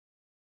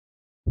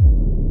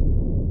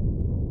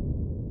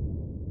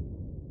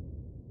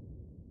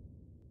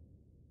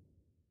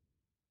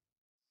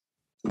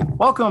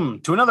Welcome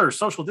to another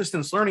social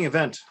distance learning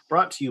event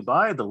brought to you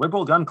by the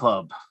Liberal Gun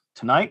Club.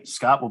 Tonight,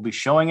 Scott will be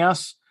showing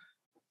us,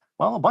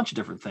 well, a bunch of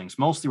different things,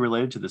 mostly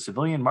related to the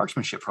civilian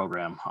marksmanship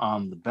program.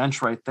 On the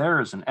bench right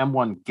there is an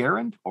M1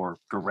 Garand or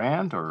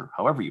Garand, or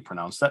however you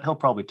pronounce that. He'll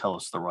probably tell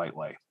us the right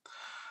way.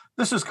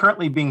 This is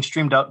currently being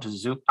streamed out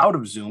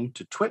of Zoom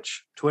to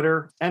Twitch,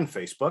 Twitter, and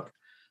Facebook.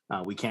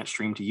 We can't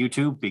stream to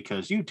YouTube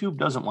because YouTube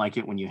doesn't like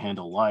it when you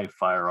handle live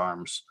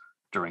firearms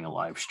during a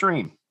live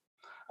stream.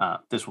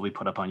 This will be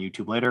put up on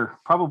YouTube later,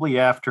 probably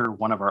after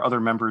one of our other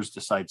members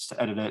decides to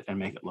edit it and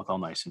make it look all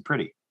nice and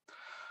pretty.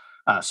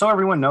 So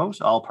everyone knows,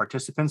 all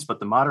participants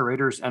but the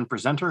moderators and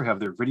presenter have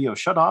their video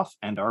shut off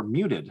and are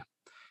muted.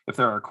 If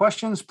there are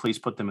questions, please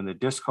put them in the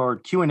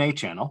Discord Q&A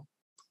channel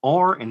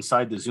or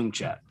inside the Zoom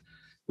chat.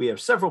 We have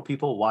several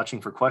people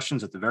watching for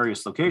questions at the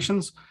various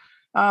locations,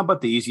 but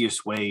the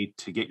easiest way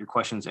to get your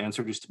questions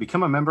answered is to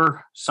become a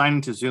member, sign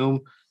into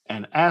Zoom,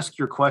 and ask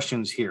your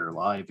questions here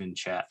live in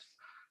chat.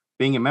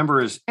 Being a member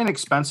is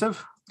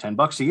inexpensive,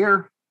 $10 a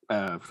year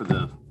for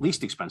the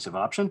least expensive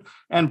option,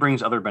 and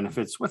brings other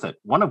benefits with it,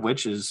 one of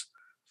which is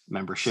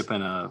membership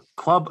in a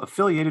club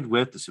affiliated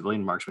with the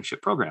Civilian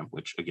Marksmanship Program,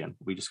 which, again,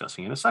 we'll be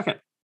discussing in a second.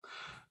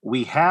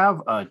 We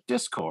have a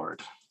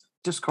Discord.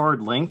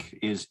 Discord link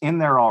is in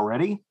there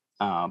already,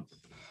 but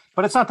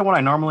it's not the one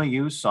I normally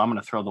use, so I'm going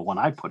to throw the one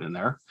I put in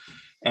there.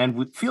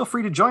 And feel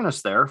free to join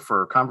us there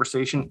for a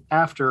conversation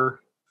after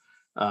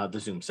the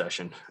Zoom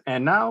session.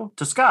 And now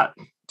to Scott.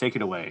 Take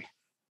it away.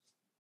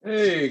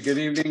 Hey, good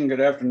evening,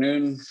 good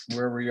afternoon,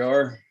 wherever you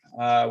are.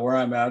 Where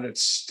I'm at,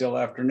 it's still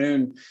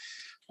afternoon.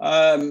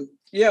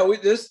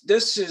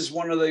 This is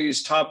one of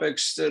these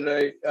topics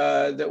that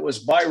that was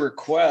by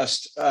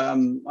request.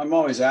 I'm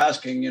always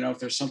asking, if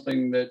there's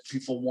something that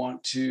people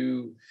want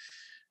to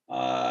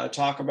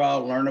talk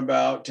about, learn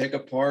about, take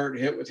apart,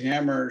 hit with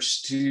hammers,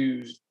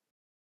 to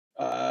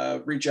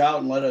reach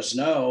out and let us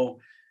know.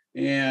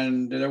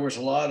 And there was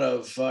a lot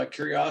of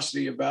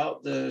curiosity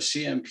about the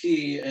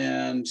CMP,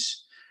 and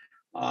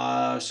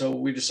so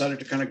we decided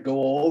to kind of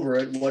go over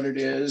it, what it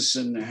is,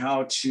 and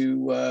how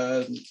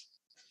to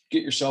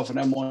get yourself an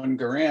M1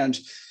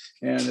 Garand.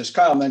 And as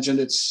Kyle mentioned,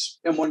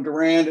 it's M1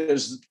 Garand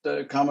is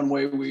the common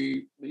way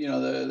we,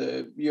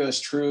 the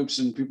U.S. troops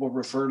and people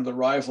refer to the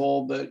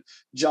rifle, but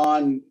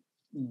John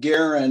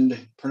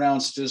Garand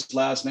pronounced his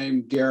last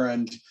name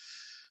Garand,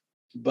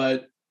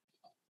 but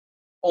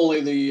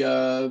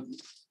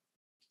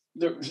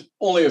there's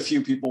only a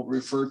few people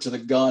refer to the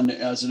gun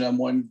as an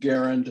M1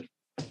 Garand.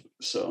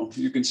 So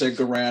you can say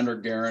Garand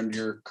or Garand,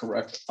 you're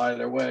correct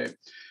either way.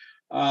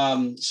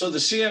 So the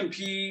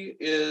CMP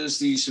is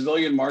the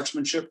Civilian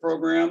Marksmanship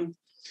Program,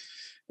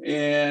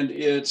 and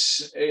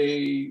it's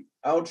a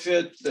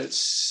outfit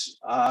that's,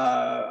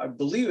 I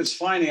believe it's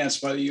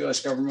financed by the U.S.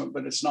 government,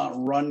 but it's not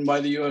run by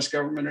the U.S.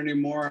 government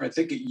anymore. I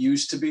think it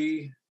used to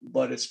be,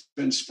 but it's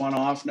been spun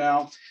off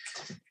now.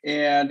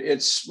 And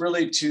it's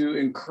really to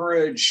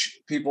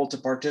encourage people to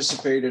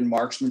participate in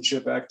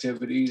marksmanship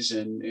activities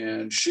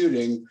and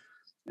shooting.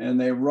 And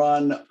they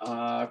run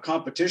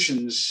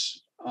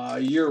competitions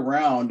year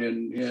round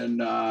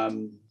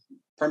in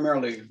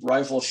primarily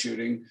rifle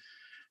shooting.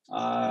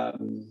 They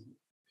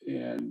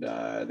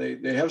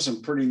have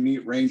some pretty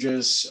neat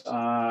ranges.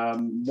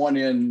 One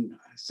in,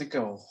 I think,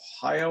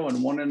 Ohio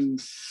and one in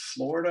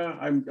Florida.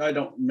 I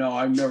don't know.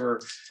 I've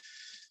never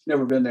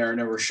been there,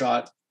 never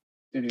shot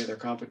any of their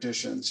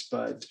competitions.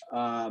 But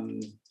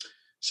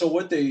so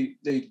what they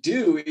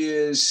do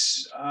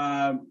is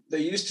they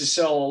used to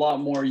sell a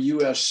lot more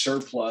U.S.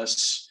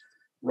 surplus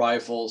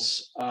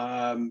rifles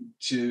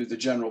to the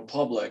general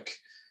public.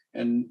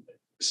 And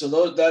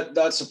so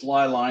that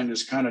supply line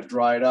is kind of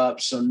dried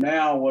up. So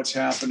now what's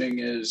happening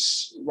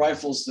is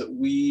rifles that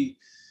we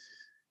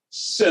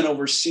sent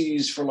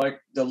overseas for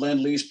like the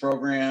Lend-Lease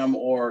program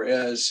or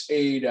as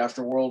aid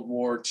after World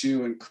War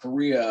II in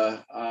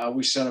Korea,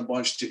 we sent a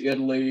bunch to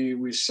Italy.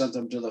 We sent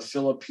them to the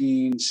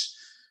Philippines,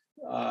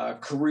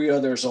 Korea.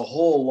 There's a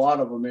whole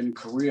lot of them in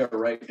Korea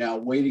right now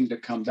waiting to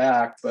come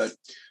back. But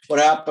what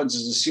happens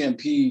is the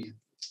CMP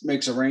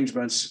makes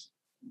arrangements,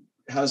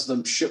 has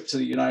them shipped to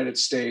the United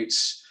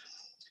States.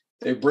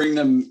 They bring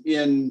them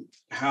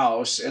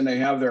in-house and they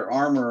have their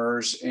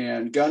armorers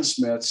and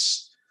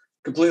gunsmiths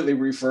completely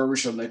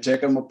refurbish them. They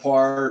take them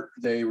apart,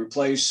 they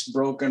replace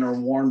broken or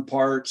worn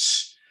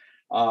parts,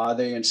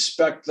 they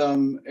inspect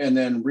them and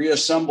then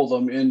reassemble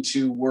them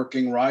into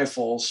working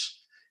rifles.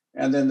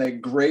 And then they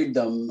grade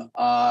them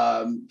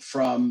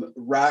from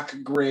rack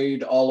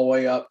grade all the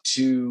way up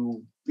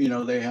to,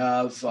 they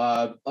have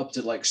up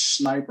to like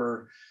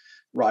sniper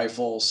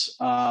rifles.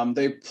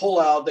 They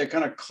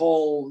kind of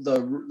cull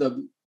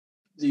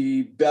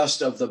the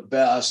best of the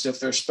best. If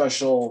they're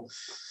special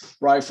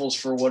rifles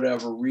for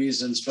whatever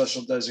reason,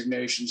 special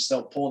designations,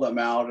 they'll pull them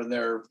out and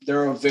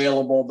they're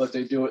available, but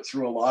they do it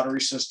through a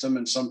lottery system,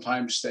 and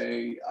sometimes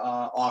they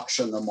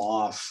auction them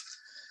off.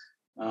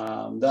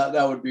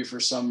 That would be for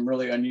some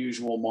really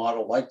unusual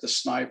model like the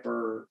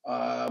sniper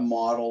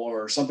model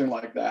or something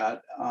like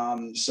that.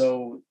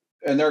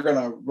 And they're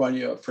going to run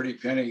you a pretty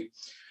penny.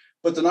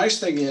 But the nice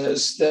thing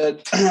is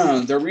that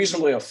they're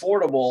reasonably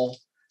affordable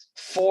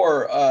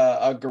for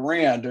a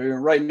Garand.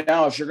 Right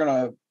now, if you're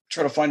going to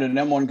try to find an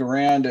M1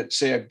 Garand at,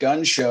 say, a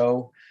gun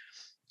show,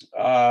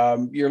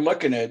 you're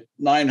looking at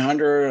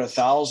 $900,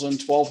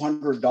 $1,000,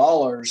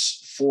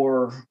 $1,200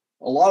 for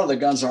a lot of the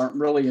guns aren't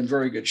really in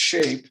very good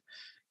shape.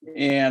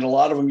 And a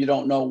lot of them, you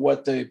don't know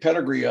what the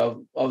pedigree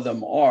of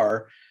them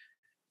are.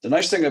 The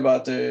nice thing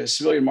about the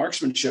civilian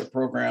marksmanship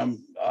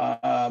program,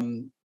 I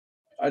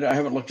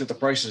haven't looked at the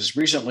prices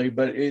recently,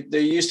 but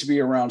they used to be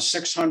around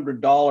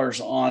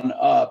 $600 on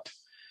up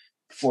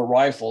for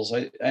rifles.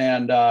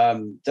 And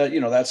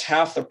that's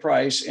half the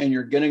price, and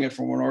you're getting it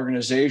from an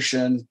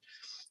organization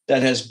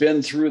that has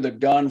been through the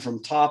gun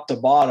from top to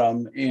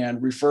bottom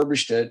and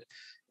refurbished it.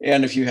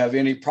 And if you have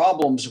any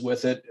problems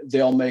with it,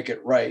 they'll make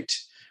it right.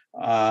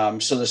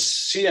 So the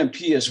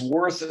CMP is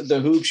worth the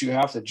hoops you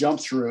have to jump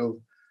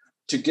through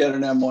to get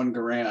an M1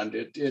 Garand.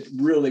 It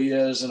really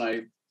is. And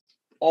I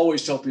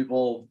always tell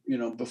people,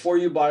 before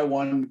you buy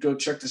one, go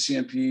check the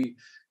CMP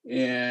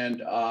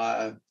and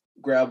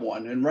grab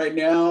one. And right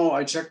now,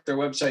 I checked their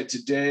website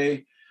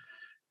today,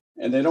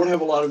 and they don't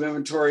have a lot of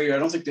inventory. I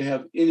don't think they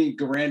have any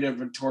Garand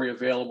inventory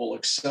available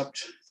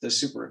except the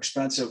super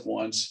expensive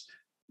ones.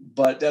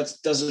 But that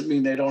doesn't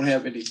mean they don't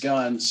have any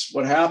guns.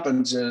 What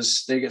happens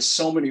is they get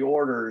so many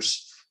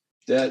orders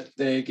that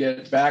they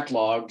get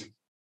backlogged,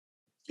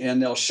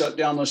 and they'll shut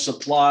down the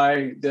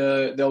supply.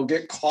 They'll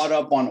get caught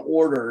up on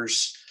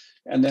orders,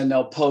 and then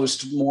they'll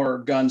post more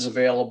guns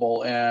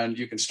available, and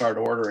you can start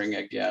ordering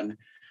again.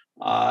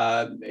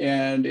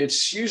 And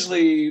it's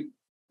usually,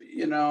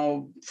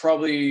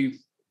 probably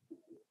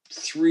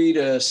 3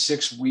 to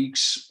 6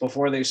 weeks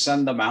before they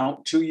send them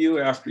out to you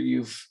after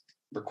you've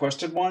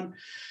requested one.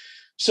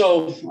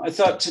 So I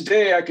thought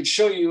today I could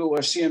show you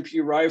a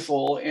CMP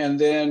rifle and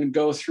then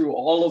go through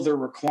all of the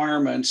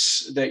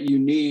requirements that you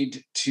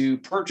need to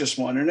purchase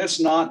one. And it's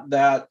not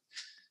that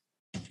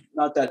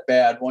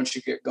bad once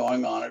you get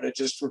going on it. It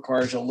just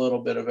requires a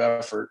little bit of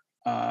effort.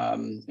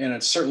 And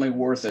it's certainly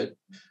worth it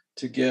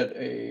to get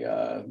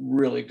a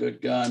really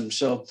good gun.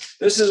 So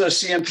this is a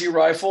CMP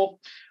rifle.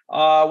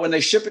 When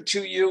they ship it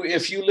to you,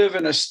 if you live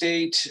in a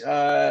state,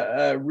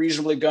 a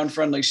reasonably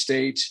gun-friendly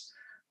state,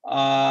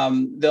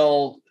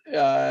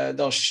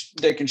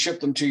 they can ship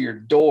them to your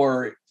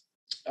door.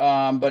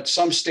 But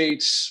some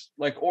states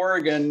like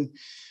Oregon,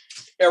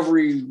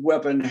 every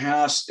gun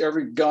has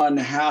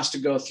to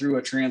go through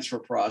a transfer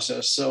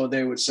process. So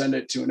they would send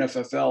it to an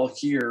FFL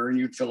here, and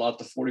you'd fill out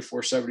the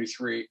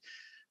 4473.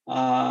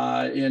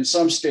 In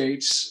some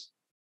states,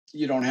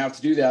 you don't have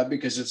to do that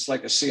because it's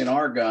like a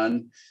CNR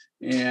gun,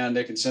 and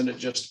they can send it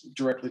just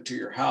directly to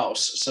your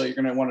house. So you're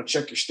going to want to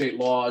check your state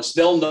laws.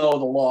 They'll know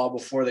the law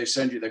before they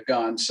send you the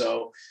gun.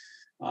 So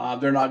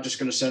they're not just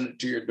going to send it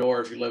to your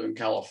door if you live in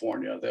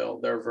California.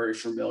 They're very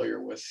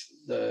familiar with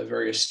the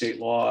various state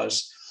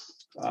laws.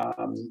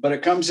 But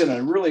it comes in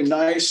a really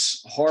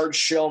nice hard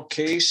shell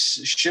case.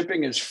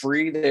 Shipping is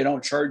free. They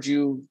don't charge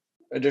you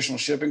additional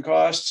shipping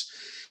costs.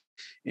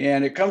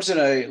 And it comes in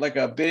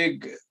a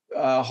big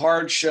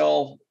hard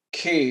shell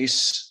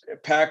case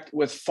packed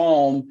with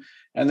foam.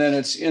 And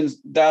then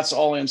that's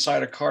all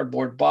inside a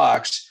cardboard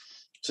box.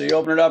 So you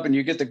open it up and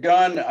you get the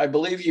gun. I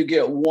believe you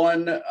get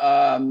one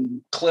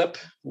clip,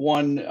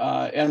 one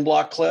end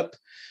block clip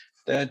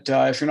that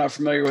if you're not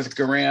familiar with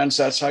Garands,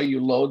 that's how you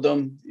load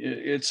them.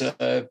 It's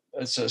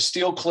a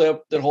steel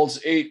clip that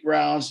holds 8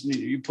 rounds. And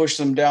you push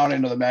them down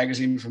into the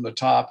magazine from the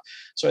top.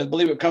 So I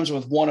believe it comes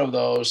with one of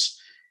those.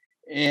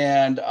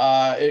 And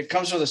it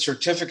comes with a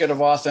certificate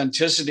of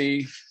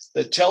authenticity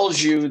that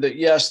tells you that,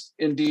 yes,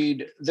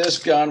 indeed, this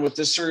gun with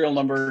this serial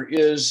number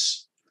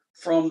is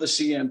from the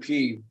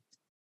CMP.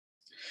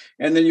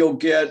 And then you'll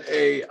get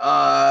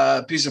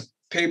a piece of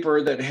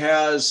paper that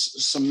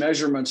has some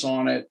measurements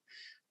on it,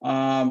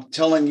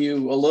 telling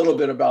you a little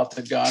bit about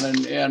the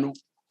gun. And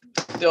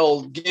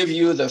they'll give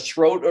you the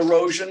throat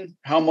erosion,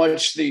 how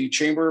much the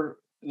chamber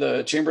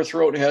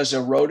throat has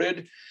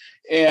eroded,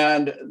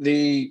 and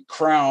the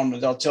crown.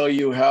 They'll tell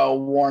you how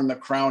worn the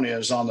crown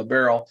is on the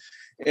barrel.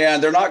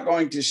 And they're not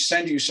going to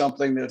send you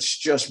something that's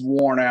just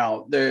worn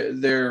out.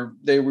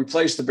 They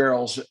replace the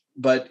barrels,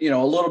 but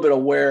a little bit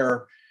of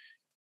wear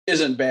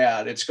isn't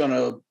bad. It's going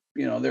to,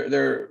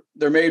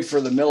 they're made for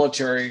the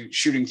military,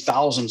 shooting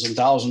thousands and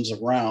thousands of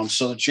rounds.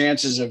 So the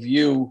chances of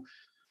you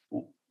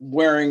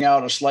wearing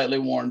out a slightly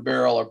worn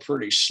barrel are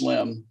pretty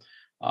slim.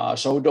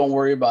 So don't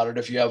worry about it.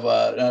 If you have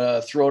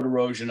a throat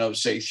erosion of,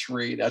 say,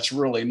 3, that's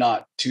really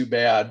not too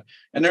bad.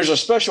 And there's a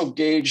special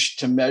gauge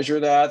to measure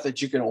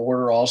that you can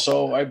order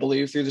also, I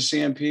believe, through the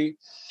CMP.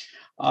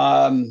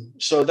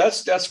 So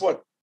that's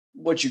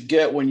what you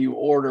get when you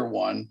order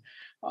one.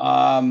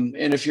 And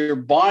if you're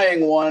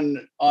buying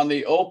one on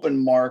the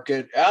open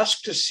market,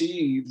 ask to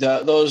see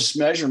those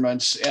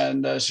measurements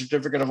and a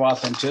certificate of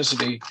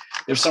authenticity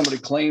if somebody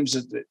claims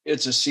that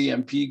it's a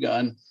CMP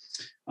gun.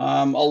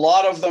 A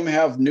lot of them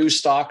have new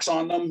stocks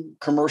on them,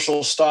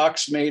 commercial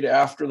stocks made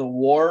after the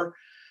war.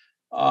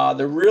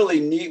 The really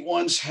neat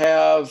ones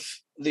have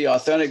the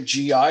authentic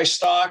GI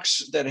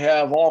stocks that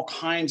have all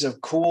kinds of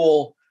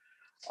cool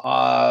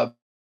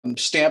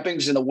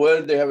stampings in the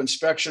wood. They have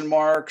inspection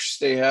marks.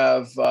 They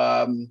have,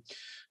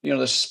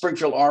 the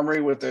Springfield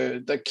Armory with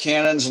the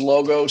Cannon's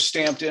logo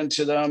stamped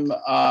into them.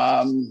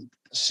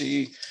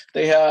 See,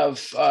 they have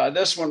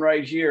this one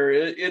right here.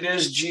 It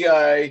is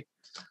GI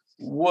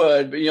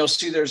wood, but you'll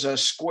see there's a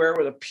square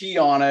with a P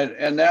on it,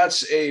 and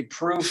that's a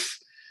proof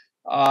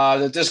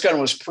that this gun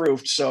was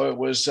proofed. So it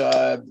was,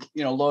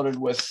 loaded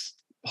with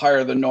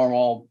higher than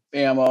normal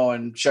ammo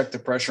and check the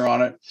pressure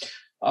on it.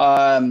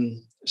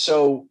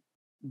 So,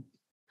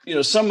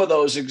 some of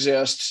those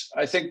exist.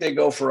 I think they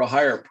go for a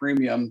higher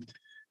premium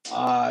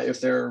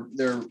if they're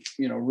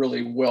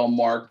really well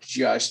marked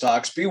GI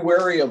stocks. Be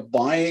wary of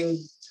buying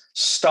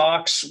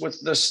stocks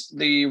with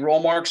the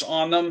roll marks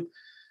on them,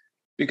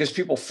 because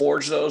people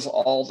forge those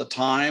all the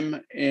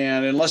time.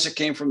 And unless it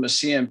came from the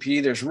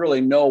CMP, there's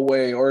really no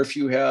way, or if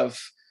you have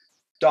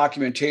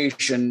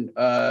documentation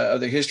of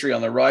the history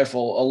on the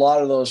rifle, a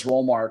lot of those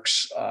roll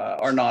marks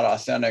are not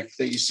authentic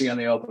that you see on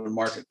the open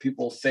market.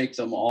 People fake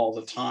them all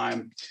the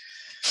time.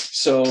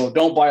 So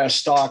don't buy a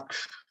stock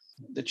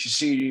that you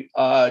see.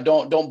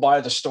 Don't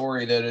buy the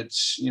story that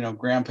it's,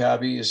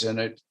 grandpappy's and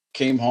it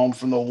came home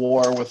from the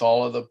war with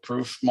all of the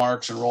proof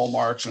marks and roll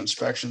marks and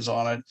inspections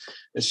on it.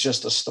 It's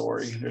just a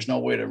story. There's no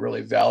way to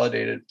really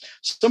validate it.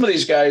 Some of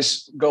these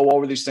guys go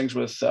over these things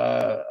with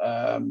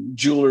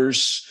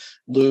jewelers,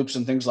 loops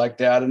and things like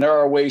that. And there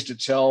are ways to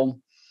tell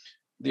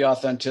the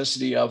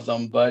authenticity of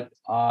them, but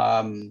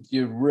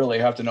you really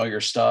have to know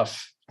your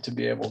stuff to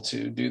be able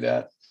to do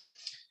that.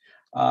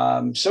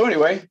 So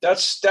anyway,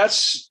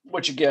 that's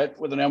what you get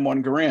with an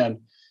M1 Garand.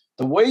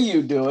 The way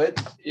you do it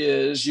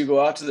is you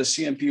go out to the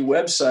CMP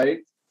website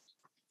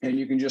and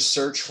you can just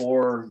search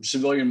for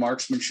Civilian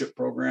Marksmanship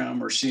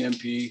Program or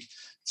CMP.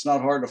 It's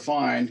not hard to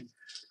find.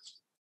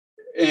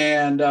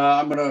 And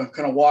I'm going to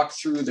kind of walk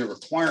through the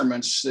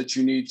requirements that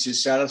you need to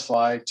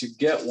satisfy to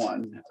get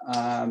one.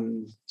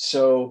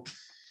 So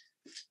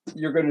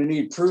you're going to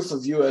need proof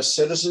of U.S.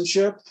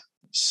 citizenship.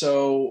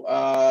 So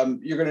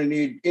you're going to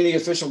need any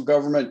official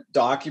government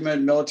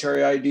document,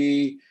 military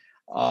ID.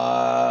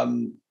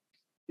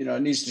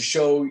 It needs to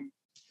show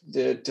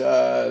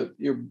that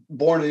you're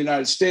born in the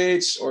United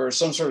States or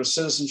some sort of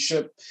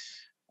citizenship.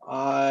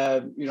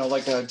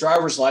 Like a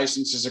driver's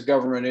license is a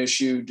government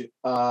issued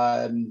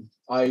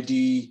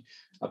ID,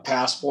 a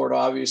passport,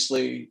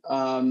 obviously.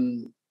 But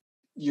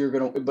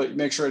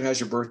make sure it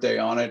has your birthday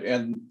on it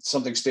and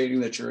something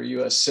stating that you're a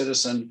U.S.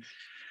 citizen.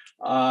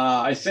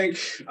 I think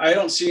I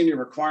don't see any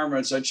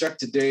requirements. I checked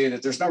today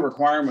that there's no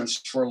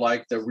requirements for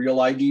like the real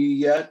ID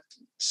yet.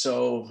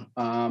 So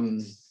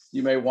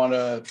you may want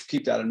to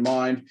keep that in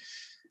mind.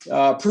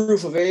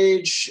 Proof of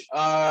age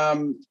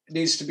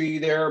needs to be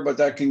there, but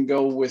that can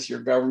go with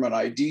your government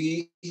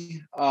ID.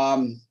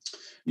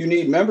 You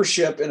need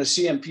membership in a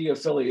CMP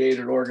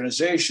affiliated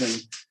organization.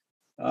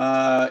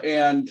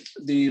 And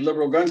the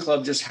Liberal Gun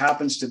Club just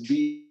happens to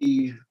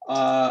be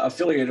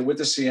affiliated with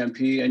the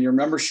CMP, and your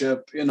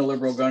membership in the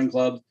Liberal Gun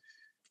Club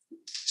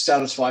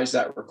satisfies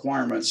that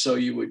requirement. So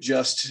you would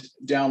just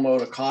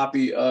download a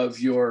copy of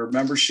your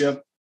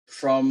membership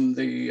from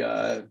the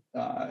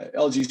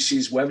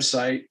LGC's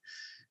website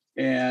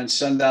and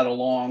send that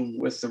along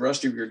with the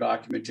rest of your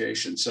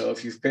documentation. So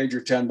if you've paid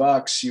your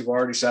 $10, you've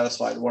already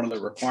satisfied one of the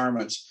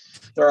requirements.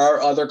 There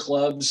are other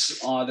clubs.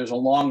 There's a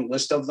long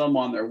list of them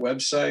on their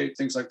website,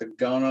 things like the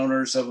Gun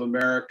Owners of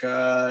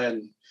America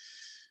and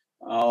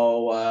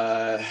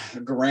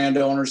Garand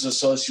Owners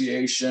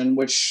Association,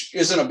 which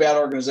isn't a bad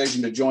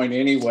organization to join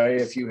anyway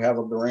if you have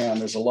a Garand.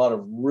 There's a lot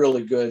of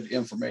really good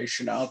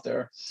information out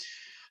there.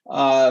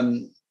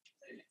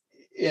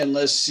 And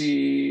let's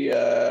see,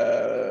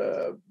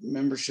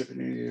 membership in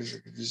any of these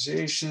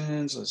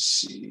organizations. Let's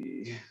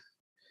see.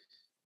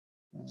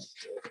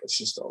 Okay, it's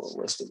just all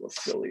a list of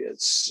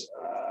affiliates.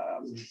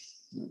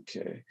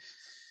 Okay.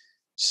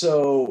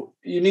 So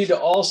you need to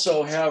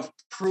also have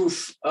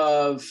proof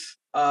of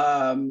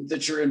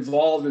that you're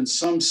involved in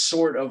some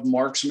sort of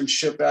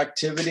marksmanship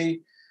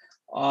activity.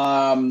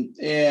 And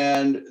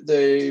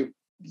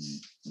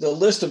the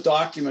list of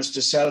documents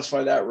to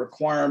satisfy that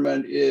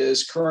requirement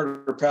is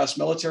current or past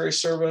military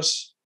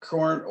service,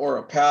 current or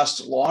a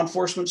past law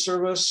enforcement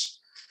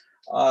service,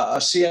 a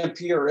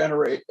CMP or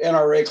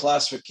NRA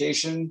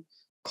classification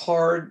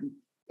card.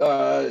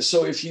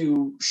 So if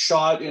you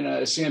shot in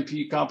a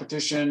CMP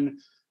competition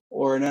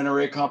or an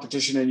NRA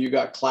competition and you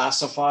got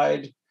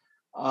classified,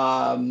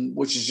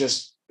 which is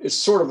just, it's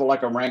sort of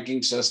like a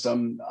ranking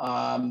system.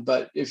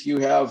 But if you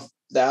have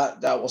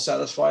that, that will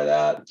satisfy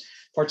that.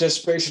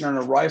 Participation in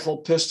a rifle,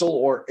 pistol,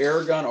 or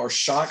air gun or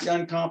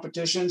shotgun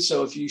competition.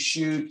 So if you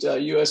shoot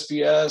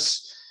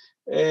USPS,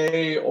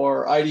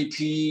 or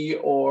IDP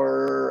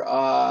or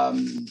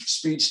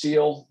Speed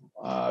Steel,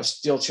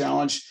 Steel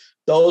Challenge,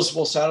 those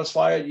will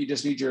satisfy it. You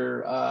just need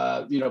your,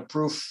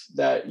 proof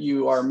that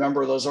you are a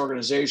member of those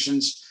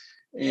organizations.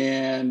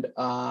 And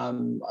I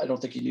don't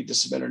think you need to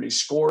submit any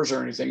scores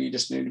or anything. You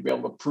just need to be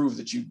able to prove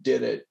that you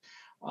did it.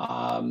 Let's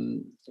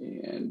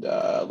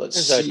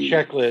see.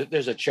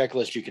 There's a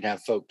checklist you can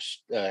have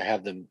folks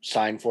have them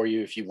sign for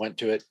you if you went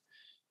to it.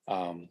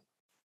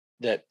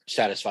 that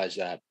satisfies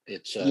that.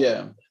 It's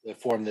the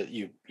form that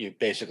you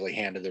basically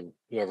hand to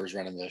whoever's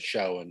running the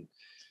show, and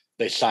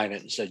they sign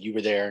it and said you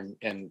were there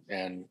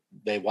and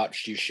they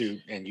watched you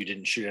shoot and you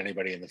didn't shoot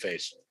anybody in the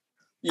face.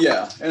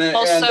 Yeah,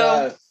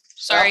 also,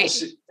 sorry,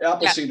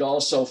 Appleseed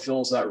also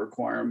fills that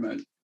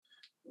requirement.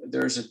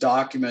 There's a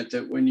document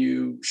that when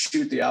you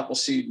shoot the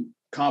Appleseed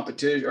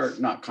competition, or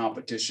not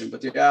competition,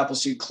 but the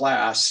Appleseed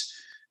class,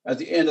 at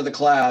the end of the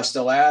class,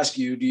 they'll ask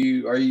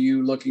you, are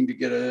you looking to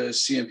get a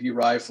CMP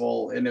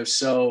rifle? And if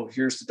so,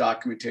 here's the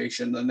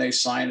documentation. Then they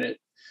sign it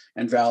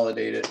and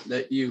validate it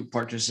that you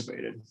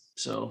participated.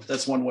 So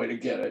that's one way to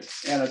get it.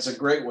 And it's a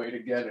great way to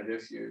get it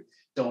if you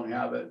don't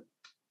have it.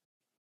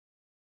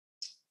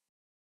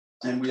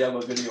 And we have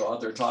a video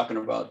out there talking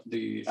about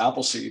the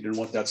Appleseed and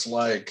what that's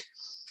like.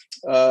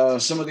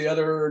 Some of the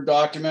other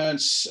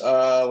documents,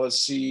 let's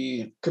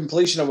see,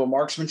 completion of a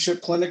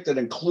marksmanship clinic that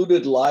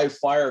included live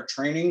fire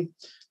training.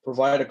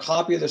 Provide a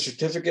copy of the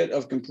certificate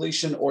of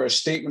completion or a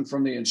statement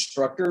from the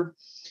instructor.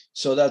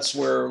 So that's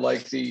where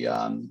like the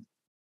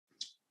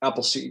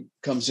Appleseed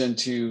comes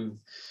into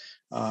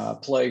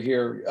play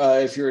here.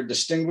 If you're a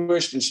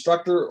distinguished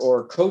instructor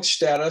or coach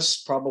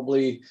status,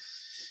 probably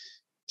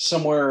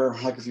somewhere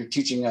like if you're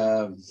teaching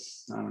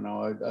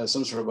some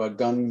sort of a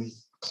gun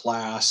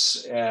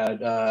class at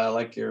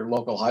like your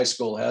local high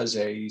school has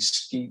a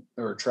skeet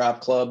or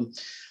trap club.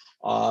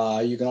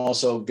 You can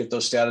also get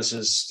those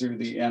statuses through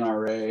the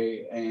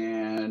NRA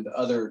and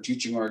other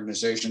teaching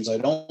organizations. I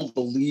don't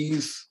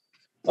believe.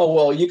 Oh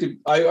well, you could.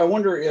 I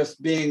wonder if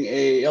being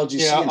a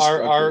LGC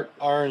instructor.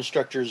 Our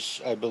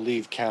instructors, I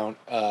believe, count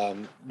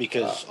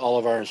because all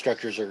of our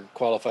instructors are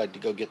qualified to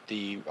go get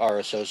the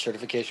RSO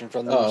certification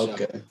from them. Oh,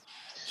 okay.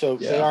 So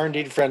they are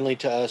indeed friendly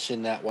to us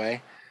in that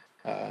way.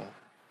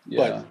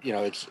 But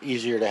it's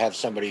easier to have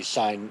somebody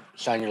sign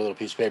your little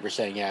piece of paper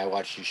saying, "Yeah, I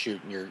watched you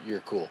shoot, and you're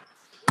cool."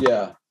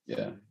 Yeah.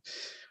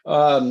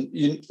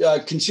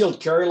 Concealed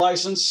carry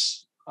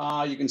license.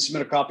 You can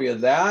submit a copy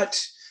of that.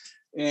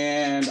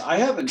 And I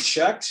haven't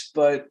checked,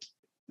 but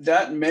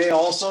that may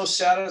also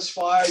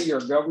satisfy your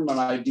government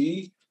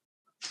ID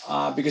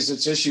because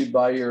it's issued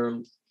by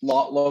your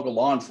local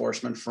law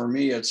enforcement. For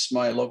me, it's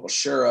my local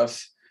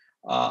sheriff.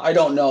 I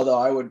don't know though.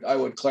 I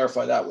would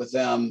clarify that with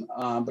them.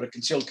 But a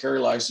concealed carry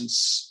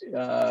license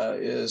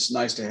is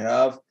nice to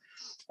have.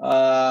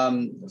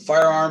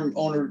 Firearm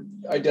owner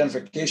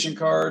identification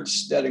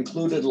cards that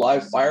included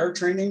live fire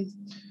training.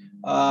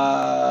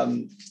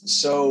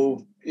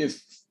 So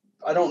if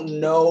I don't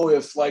know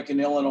if like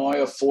in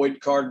Illinois, a FOID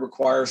card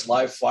requires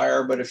live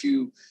fire, but if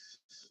you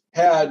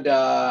had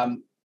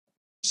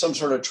some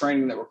sort of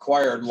training that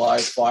required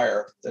live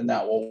fire, then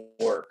that will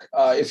work.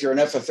 If you're an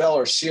FFL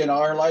or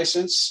CNR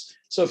license,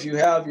 so if you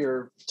have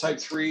your type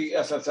 3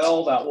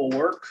 FFL, that will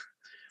work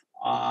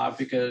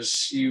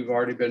because you've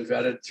already been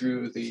vetted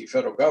through the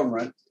federal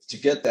government to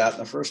get that in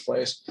the first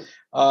place.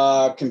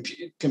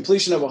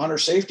 Completion of a hunter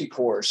safety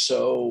course.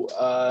 So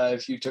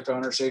if you took a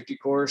hunter safety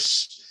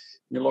course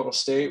in your local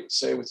state,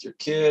 say with your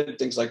kid,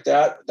 things like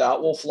that,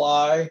 that will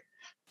fly.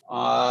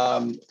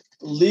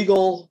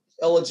 Legal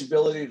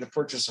eligibility to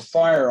purchase a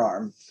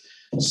firearm.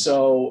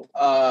 So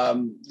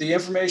the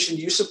information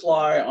you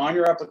supply on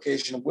your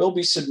application will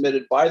be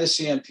submitted by the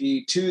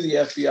CMP to the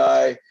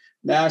FBI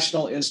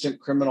National Instant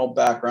Criminal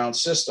Background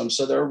System.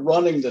 So they're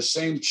running the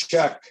same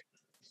check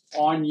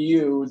on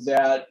you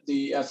that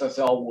the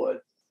FFL would.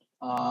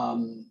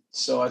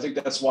 So I think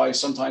that's why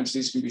sometimes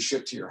these can be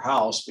shipped to your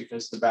house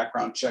because the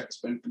background check has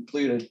been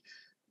completed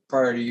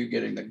prior to you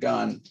getting the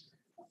gun.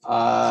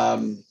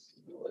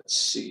 Let's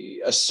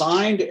see, a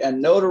signed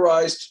and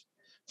notarized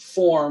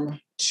form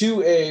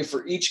 2A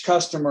for each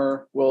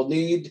customer will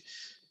need,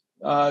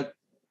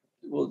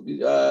 will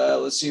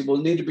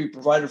need to be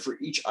provided for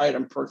each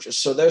item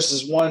purchased. So this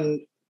is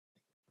one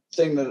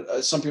thing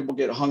that some people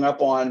get hung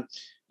up on.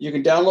 You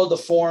can download the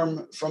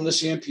form from the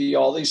CMP.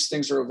 All these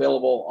things are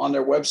available on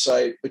their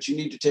website, but you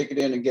need to take it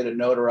in and get it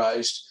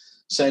notarized,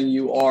 saying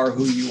you are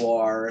who you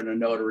are, and a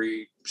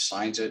notary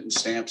signs it and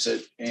stamps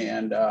it.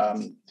 And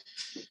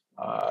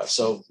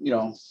so,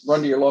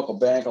 run to your local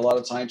bank. A lot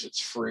of times it's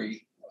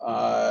free,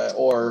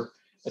 or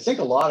I think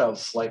a lot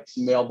of like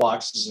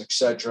mailboxes, et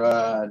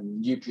cetera,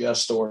 and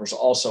UPS stores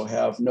also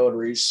have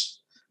notaries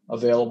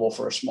available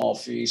for a small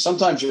fee.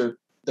 Sometimes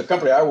the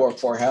company I work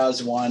for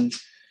has one,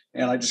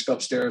 and I just go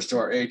upstairs to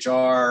our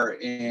HR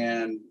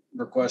and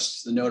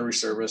request the notary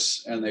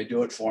service, and they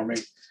do it for me.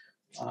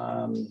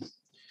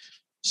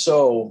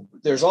 So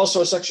there's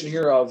also a section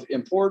here of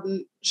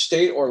important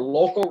state or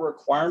local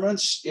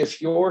requirements.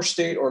 If your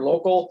state or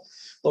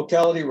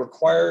locality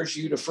requires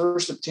you to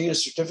first obtain a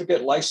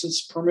certificate,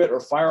 license, permit, or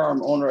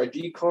firearm owner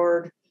ID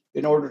card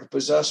in order to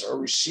possess or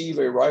receive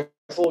a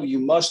rifle, you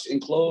must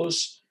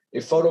enclose a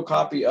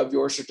photocopy of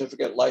your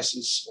certificate,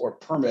 license, or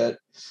permit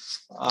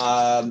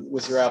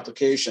with your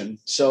application.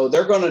 So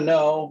they're going to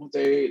know,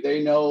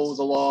 they know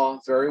the law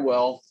very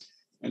well.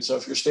 And so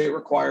if your state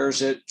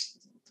requires it,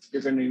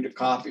 you're going to need a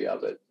copy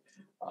of it.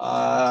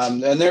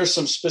 And there's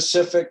some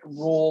specific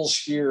rules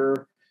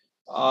here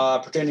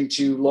pertaining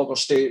to local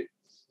state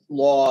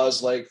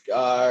laws like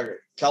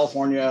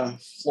California,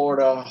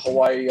 Florida,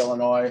 Hawaii,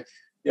 Illinois,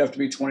 you have to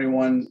be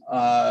 21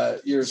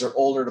 years or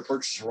older to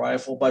purchase a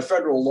rifle. By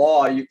federal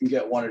law, you can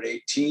get one at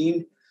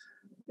 18,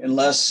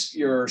 unless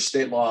your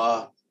state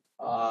law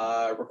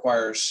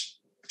requires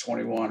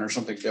 21 or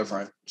something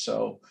different.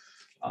 So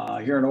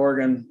here in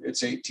Oregon,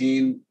 it's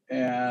 18,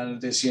 and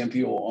the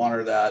CMP will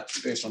honor that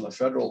based on the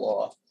federal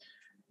law.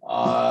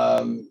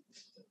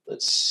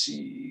 Let's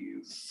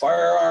see,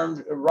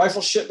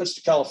 rifle shipments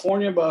to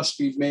California must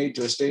be made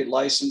to a state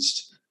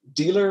licensed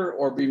dealer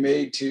or be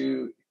made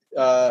to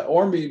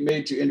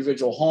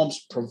individual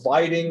homes,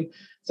 providing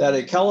that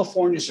a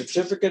California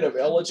certificate of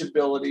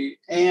eligibility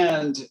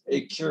and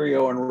a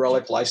curio and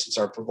relic license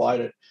are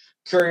provided.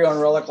 Curio and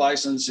relic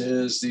license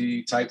is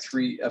the Type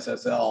 3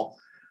 FFL.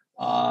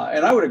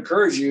 And I would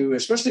encourage you,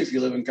 especially if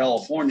you live in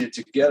California,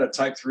 to get a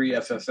Type 3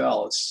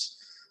 FFL. It's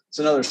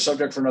another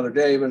subject for another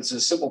day, but it's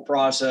a simple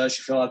process.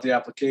 You fill out the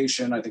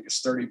application. I think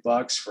it's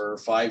 $30 for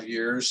 5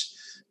 years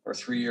or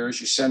 3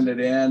 years. You send it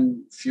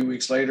in. A few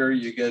weeks later,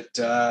 you get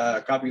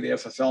a copy of the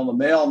FFL in the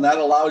mail, and that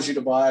allows you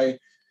to buy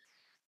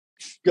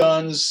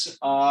guns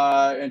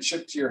and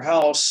ship to your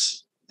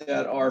house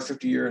that are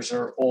 50 years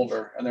or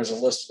older. And there's a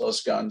list of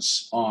those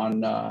guns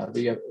on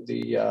the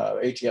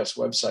ATF's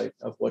website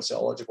of what's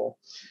eligible.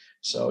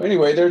 So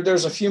anyway,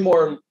 there's a few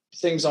more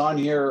things on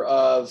here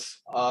of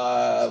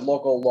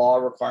local law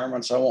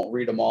requirements. I won't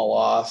read them all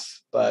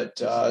off,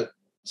 but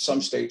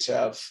some states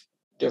have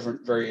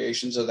different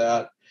variations of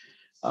that.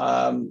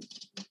 Let's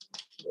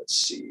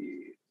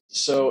see.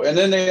 So, and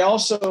then they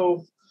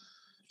also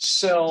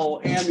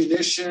sell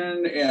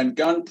ammunition and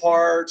gun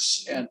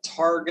parts and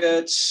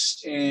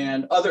targets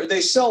and they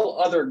sell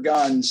other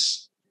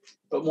guns,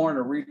 but more in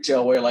a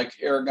retail way, like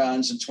air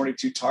guns and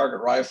 22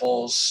 target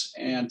rifles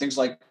and things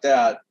like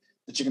that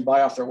you can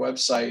buy off their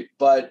website.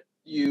 But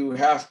you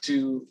have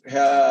to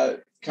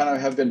have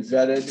been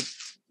vetted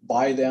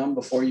by them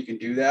before you can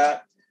do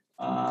that.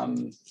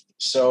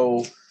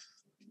 So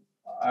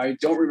I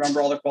don't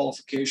remember all the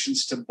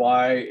qualifications to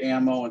buy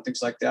ammo and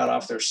things like that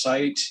off their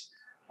site.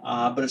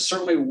 But it's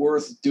certainly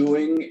worth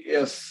doing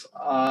if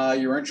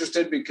you're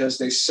interested, because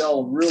they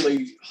sell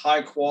really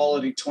high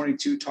quality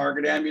 22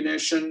 target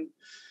ammunition.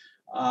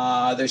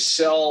 They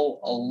sell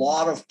a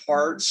lot of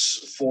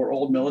parts for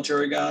old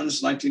military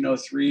guns,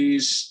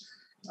 1903s,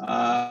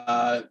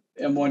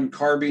 M1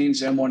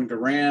 carbines, M1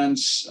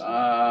 Garands.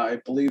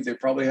 I believe they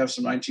probably have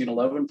some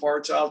 1911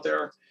 parts out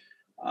there.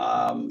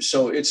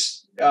 So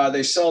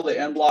they sell the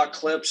end block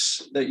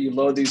clips that you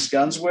load these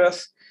guns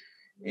with.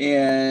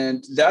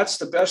 And that's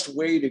the best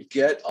way to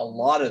get a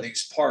lot of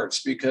these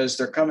parts, because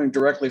they're coming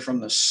directly from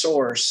the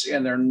source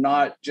and they're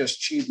not just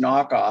cheap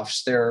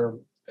knockoffs. They're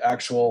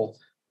actual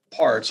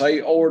parts. I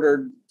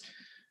ordered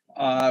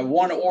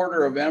one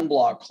order of end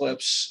block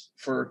clips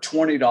for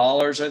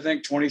 $20, I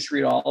think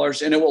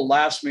 $23, and it will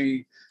last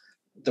me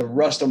the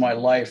rest of my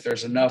life.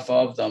 There's enough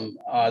of them.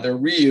 They're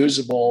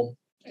reusable,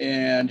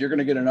 and you're going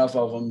to get enough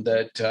of them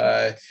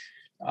that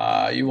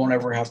you won't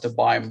ever have to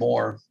buy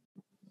more.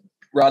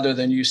 Rather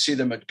than you see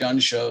them at gun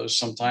shows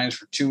sometimes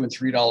for $2 and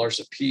 $3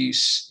 a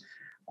piece,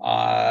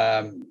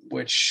 or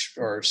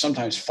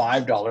sometimes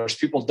 $5.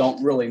 People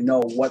don't really know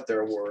what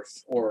they're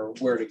worth or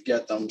where to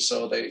get them,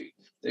 so they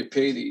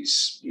pay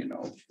these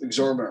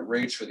exorbitant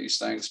rates for these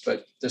things.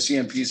 But the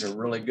CMP is a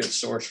really good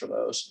source for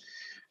those.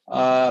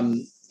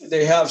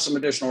 They have some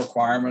additional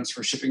requirements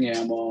for shipping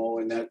ammo,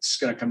 and that's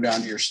going to come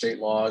down to your state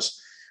laws.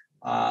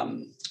 But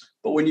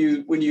when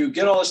you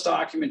get all this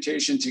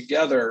documentation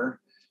together,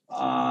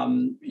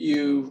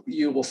 you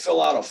will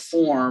fill out a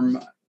form,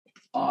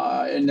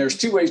 and there's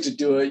two ways to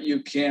do it.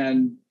 You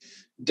can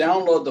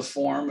download the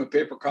form, a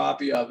paper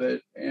copy of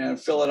it,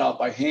 and fill it out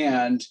by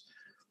hand,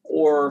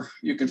 or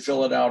you can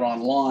fill it out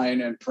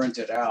online and print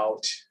it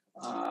out,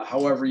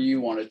 however you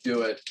want to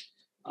do it.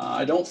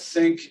 I don't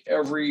think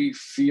every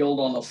field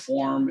on the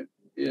form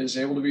is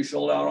able to be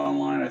filled out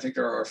online. I think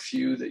there are a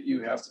few that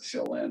you have to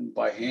fill in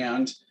by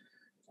hand.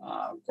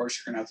 Of course,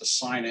 you're going to have to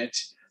sign it.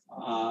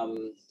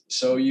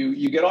 So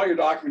you get all your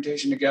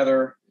documentation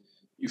together,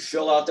 you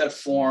fill out that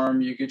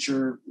form, you get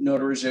your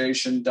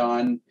notarization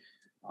done,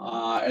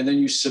 and then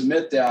you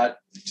submit that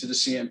to the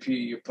CMP.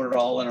 You put it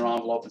all in an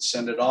envelope and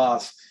send it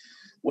off.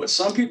 What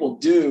some people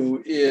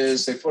do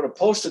is they put a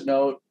Post-it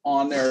note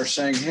on there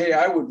saying, "Hey,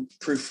 I would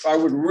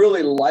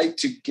really like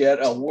to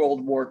get a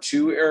World War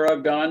II era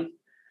gun,"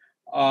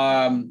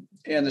 and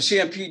the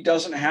CMP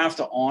doesn't have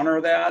to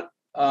honor that.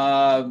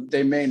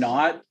 They may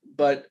not,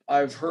 but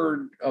I've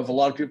heard of a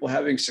lot of people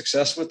having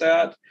success with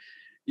that.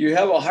 You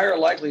have a higher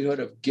likelihood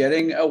of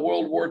getting a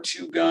World War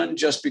II gun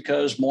just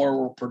because more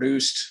were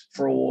produced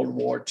for World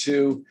War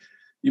II.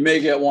 You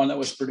may get one that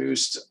was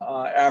produced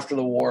after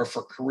the war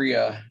for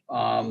Korea.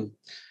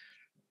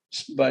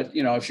 But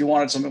if you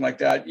wanted something like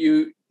that,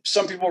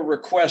 some people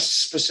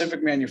request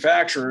specific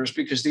manufacturers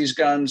because these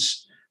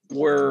guns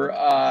were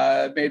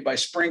made by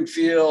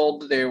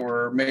Springfield. They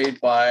were made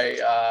by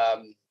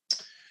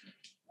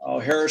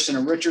Harrison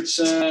and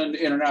Richardson,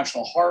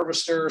 International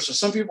Harvester. So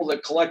some people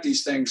that collect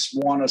these things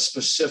want a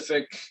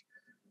specific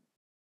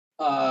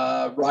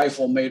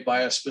rifle made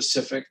by a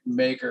specific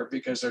maker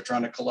because they're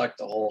trying to collect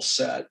the whole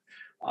set.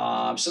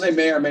 So they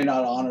may or may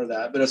not honor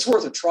that, but it's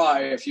worth a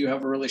try if you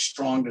have a really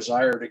strong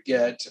desire to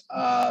get,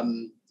 a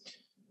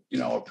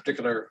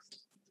particular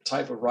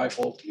type of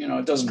rifle.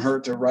 It doesn't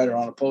hurt to write it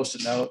on a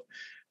Post-it note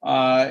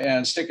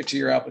and stick it to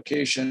your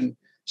application.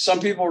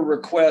 Some people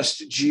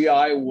request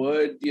GI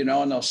wood,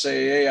 and they'll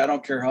say, hey, I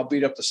don't care how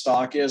beat up the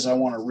stock is. I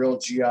want a real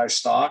GI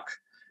stock.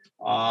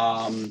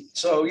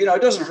 So,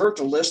 it doesn't hurt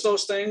to list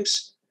those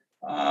things.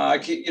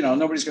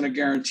 Nobody's going to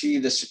guarantee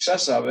the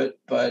success of it,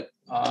 but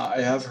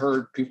I have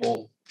heard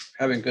people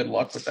having good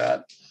luck with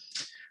that.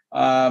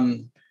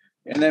 And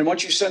then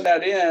once you send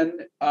that in,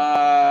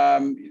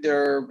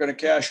 they're going to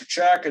cash your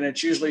check, and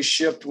it's usually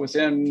shipped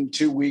within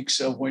 2 weeks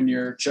of when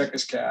your check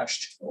is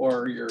cashed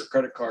or your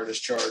credit card is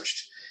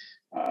charged.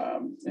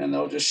 And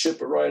they'll just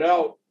ship it right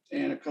out,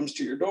 and it comes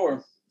to your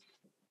door.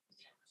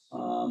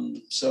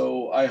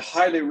 So I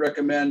highly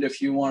recommend,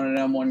 if you want an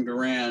M1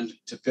 Garand,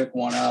 to pick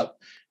one up.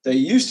 They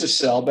used to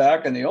sell,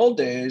 back in the old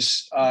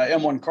days,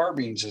 M1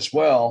 carbines as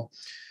well.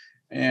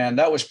 And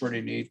that was pretty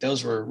neat.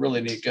 Those were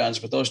really neat guns,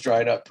 but those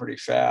dried up pretty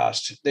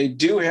fast. They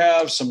do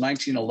have some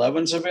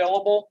 1911s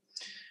available,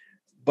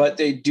 but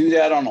they do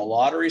that on a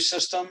lottery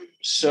system.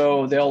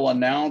 So they'll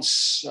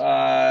announce,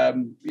 I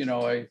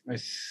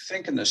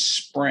think in the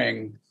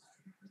spring,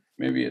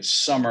 maybe it's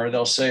summer,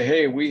 they'll say,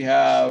 hey, we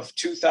have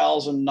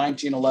 2,000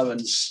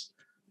 1911s,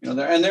 and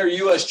they're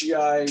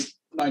USGI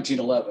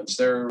 1911s.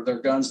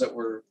 They're guns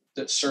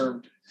that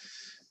served.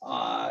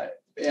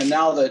 And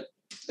now that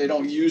they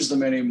don't use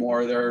them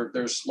anymore,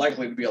 there's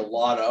likely to be a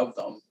lot of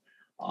them.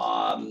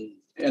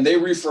 And they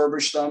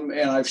refurbish them.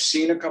 And I've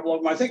seen a couple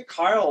of them. I think,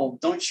 Kyle,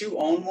 don't you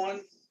own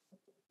one?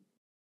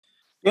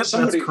 Yep,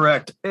 that's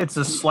correct. It's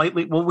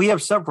we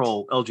have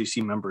several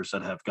LGC members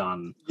that have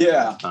gone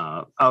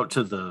out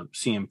to the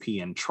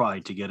CMP and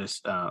tried to get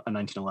us a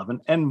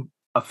 1911. And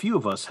a few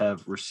of us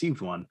have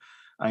received one.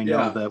 I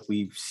know that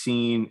we've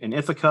seen in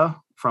Ithaca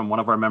from one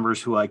of our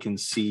members who I can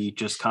see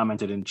just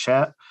commented in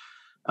chat.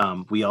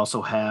 We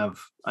also have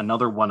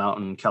another one out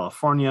in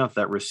California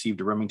that received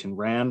a Remington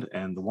Rand,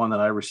 and the one that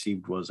I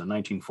received was a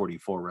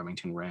 1944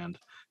 Remington Rand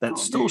that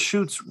still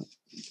shoots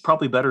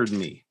probably better than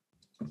me.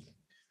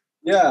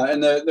 Yeah,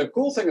 and the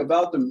cool thing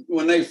about them,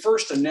 when they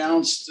first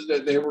announced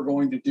that they were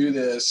going to do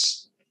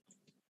this,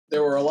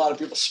 there were a lot of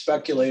people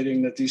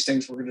speculating that these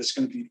things were just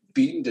going to be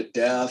beaten to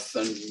death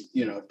and,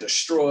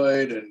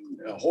 destroyed and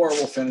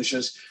horrible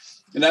finishes.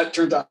 And that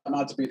turned out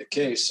not to be the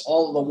case.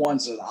 All of the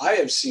ones that I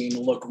have seen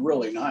look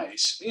really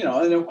nice,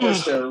 and of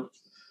course they're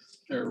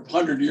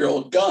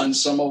 100-year-old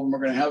guns. Some of them are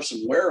going to have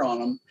some wear on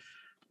them,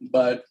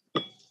 but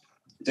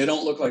they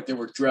don't look like they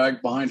were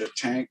dragged behind a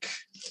tank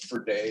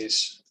for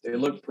days. They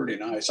look pretty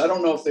nice. I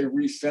don't know if they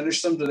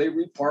refinish them. Do they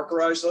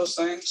reparkerize those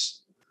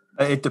things?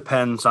 It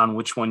depends on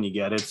which one you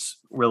get. It's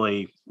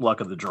really luck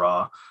of the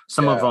draw.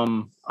 Some of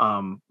them,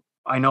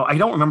 I know, I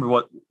don't remember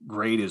what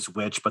grade is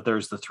which, but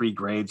there's the 3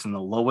 grades in the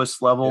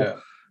lowest level. Yeah.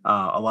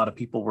 A lot of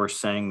people were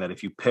saying that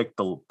if you pick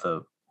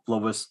the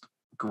lowest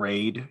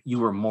grade, you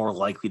were more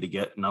likely to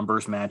get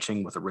numbers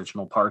matching with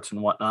original parts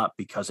and whatnot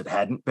because it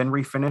hadn't been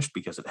refinished,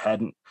 because it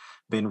hadn't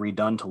been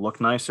redone to look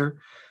nicer,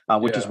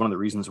 which is one of the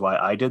reasons why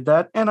I did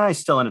that. And I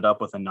still ended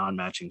up with a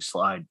non-matching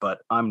slide,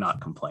 but I'm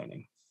not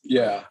complaining.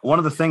 Yeah. One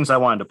of the things I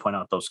wanted to point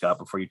out, though, Scott,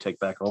 before you take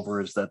back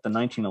over, is that the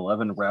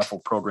 1911 raffle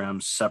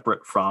program's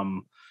separate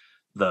from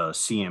the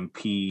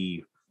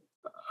CMP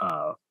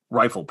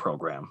rifle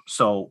program.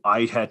 So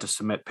I had to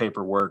submit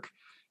paperwork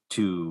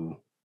to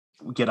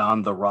get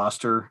on the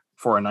roster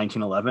for a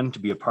 1911 to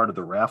be a part of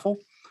the raffle,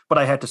 but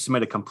I had to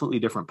submit a completely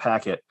different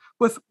packet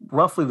with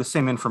roughly the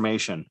same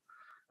information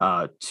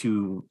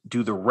to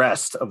do the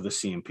rest of the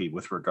CMP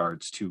with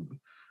regards to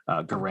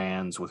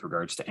Garands, with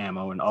regards to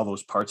ammo and all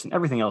those parts and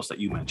everything else that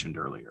you mentioned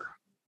earlier.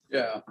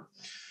 Yeah,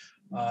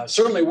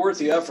 certainly worth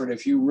the effort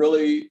if you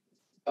really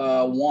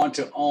want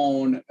to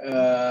own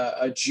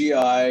a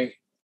GI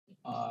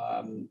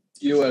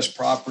U.S.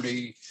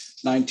 property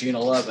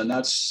 1911.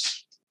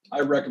 I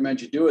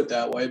recommend you do it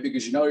that way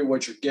because you know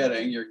what you're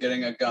getting. You're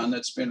getting a gun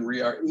that's been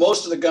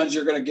most of the guns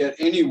you're going to get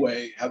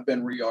anyway have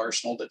been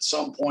re-arsenaled at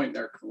some point in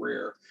their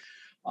career.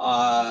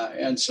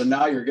 And so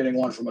now you're getting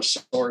one from a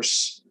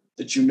source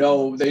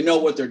that they know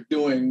what they're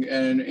doing.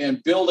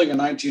 And building a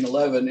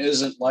 1911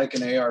 isn't like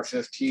an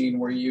AR-15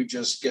 where you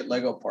just get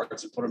Lego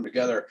parts and put them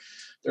together.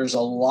 There's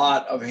a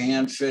lot of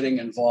hand fitting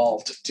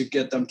involved to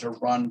get them to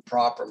run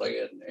properly.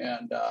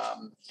 And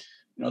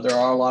there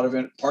are a lot of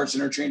parts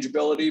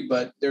interchangeability,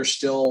 but there's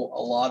still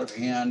a lot of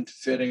hand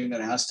fitting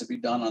that has to be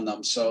done on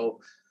them.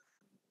 So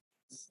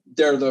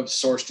they're the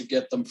source to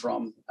get them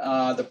from.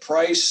 The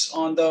price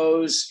on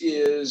those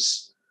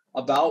is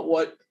about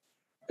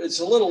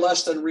it's a little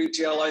less than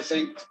retail, I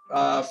think,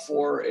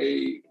 for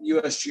a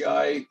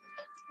USGI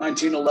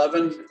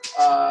 1911.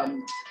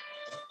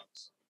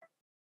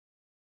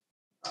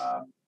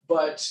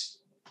 But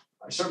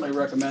I certainly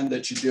recommend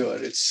that you do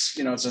it. It's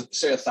say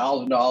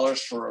 $1,000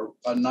 for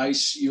a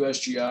nice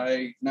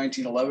USGI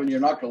 1911. You're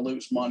not going to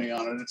lose money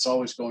on it. It's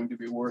always going to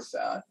be worth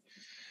that.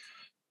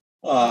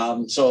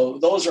 So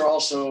those are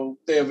also,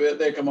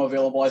 they come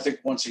available, I think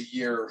once a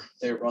year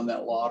they run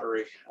that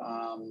lottery.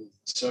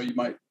 So you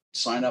might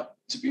sign up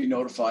to be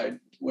notified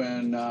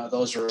when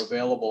those are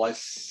available. I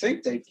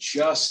think they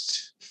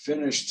just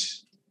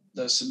finished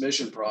the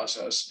submission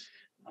process.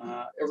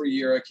 Every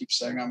year I keep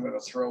saying I'm going to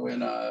throw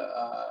in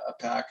a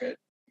packet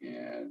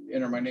and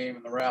enter my name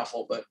in the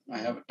raffle, but I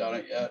haven't done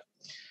it yet.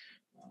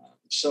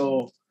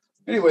 So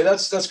anyway,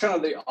 that's kind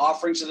of the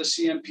offerings of the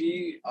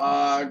CMP.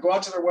 Go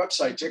out to their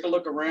website, take a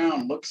look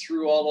around, look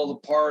through all of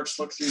the parts,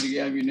 look through the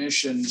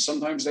ammunition.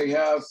 Sometimes they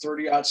have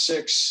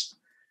 30-06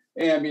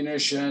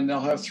 ammunition.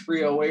 They'll have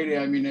 308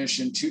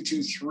 ammunition,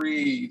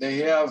 223. They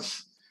have,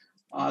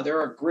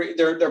 they're a great,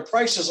 their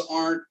prices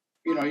aren't,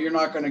 you're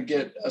not going to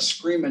get a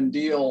screaming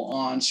deal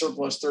on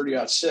surplus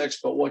 30-06,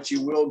 but what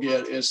you will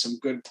get is some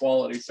good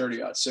quality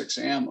 30-06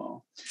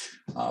 ammo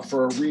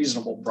for a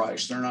reasonable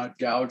price. They're not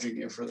gouging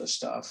you for this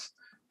stuff.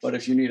 But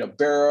if you need a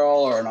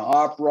barrel or an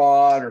op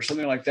rod or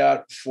something like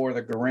that for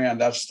the Garand,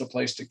 that's the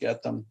place to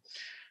get them,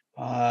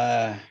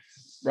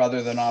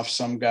 rather than off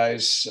some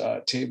guy's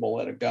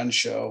table at a gun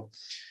show.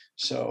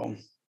 So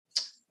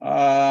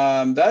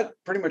that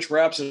pretty much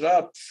wraps it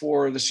up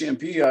for the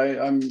CMP.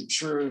 I'm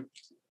sure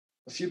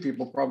a few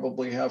people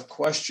probably have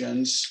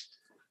questions.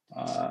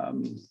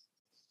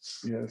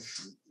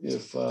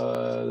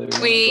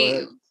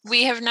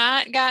 We have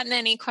not gotten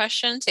any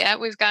questions yet.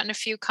 We've gotten a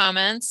few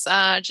comments.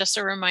 Just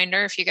a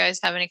reminder, if you guys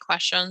have any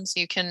questions,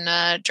 you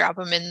can drop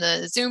them in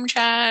the Zoom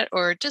chat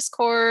or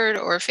Discord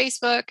or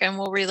Facebook, and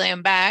we'll relay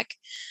them back.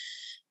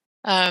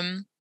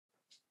 One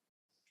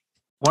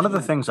of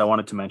the things I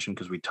wanted to mention,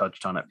 because we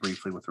touched on it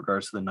briefly with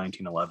regards to the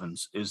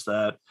 1911s, is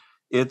that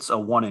it's a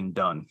one and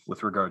done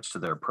with regards to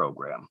their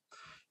program.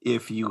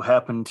 If you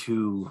happen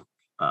to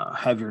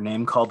have your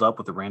name called up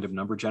with a random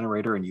number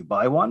generator and you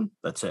buy one,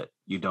 that's it.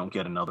 You don't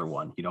get another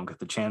one. You don't get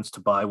the chance to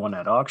buy one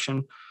at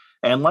auction.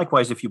 And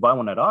likewise, if you buy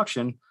one at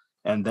auction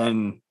and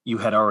then you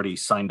had already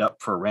signed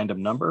up for a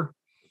random number,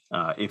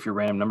 if your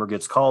random number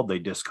gets called, they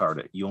discard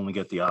it. You only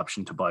get the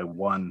option to buy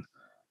one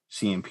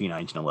CMP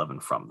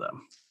 1911 from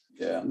them.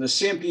 Yeah, the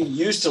CMP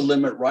used to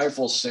limit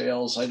rifle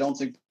sales. I don't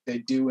think they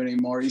do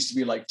anymore. It used to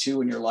be like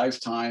 2 in your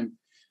lifetime.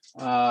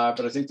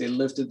 But I think they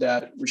lifted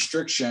that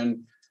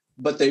restriction.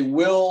 But they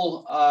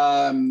will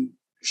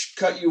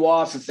cut you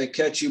off if they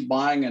catch you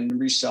buying and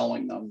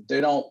reselling them.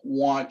 They don't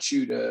want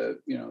you to,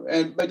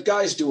 but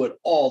guys do it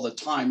all the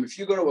time. If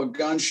you go to a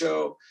gun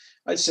show,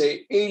 I'd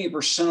say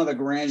 80% of the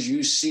Garands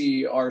you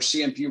see are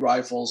CMP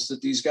rifles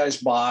that these guys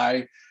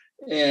buy,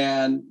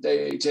 and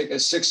they take a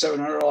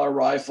 $600-700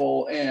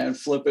 rifle and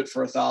flip it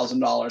for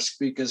 $1,000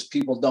 because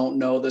people don't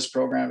know this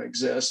program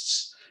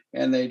exists.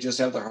 And they just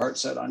have their heart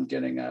set on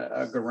getting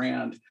a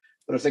Garand.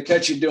 But if they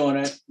catch you doing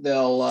it,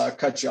 they'll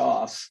cut you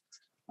off.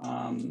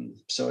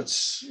 So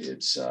it's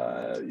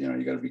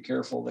you got to be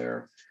careful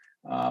there.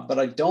 But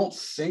I don't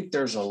think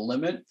there's a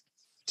limit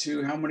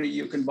to how many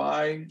you can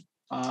buy.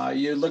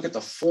 You look at the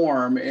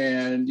form,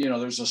 and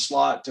there's a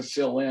slot to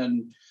fill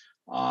in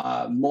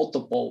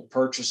multiple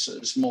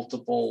purchases,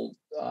 multiple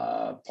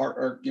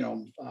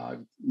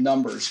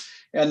numbers,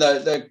 and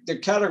the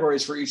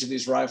categories for each of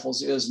these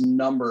rifles is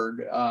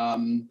numbered.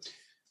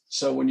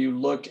 So when you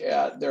look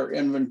at their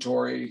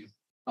inventory,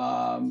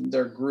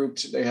 they're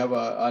grouped. They have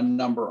a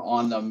number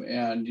on them,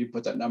 and you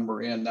put that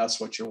number in. That's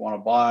what you want to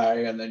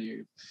buy, and then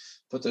you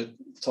put the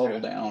total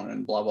down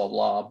and blah blah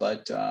blah.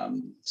 But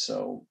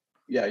so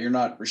yeah,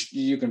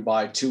 you can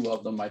buy 2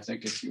 of them, I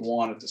think, if you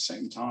want at the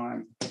same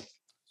time.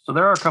 So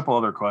there are a couple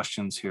other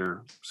questions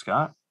here,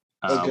 Scott.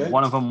 Okay.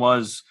 One of them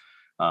was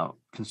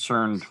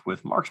concerned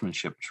with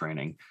marksmanship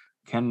training.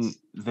 Can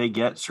they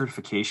get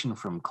certification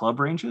from club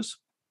ranges?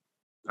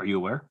 Are you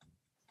aware?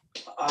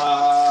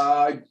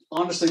 I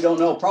honestly don't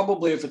know.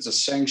 Probably if it's a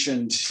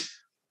sanctioned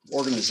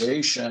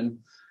organization.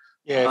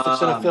 Yeah, if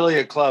it's an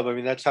affiliate club, I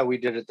mean, that's how we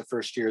did it the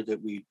first year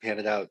that we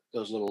handed out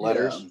those little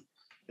letters. Yeah.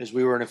 Is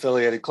we were an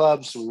affiliated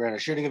club, so we ran a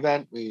shooting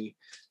event.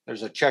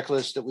 There's a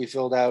checklist that we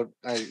filled out,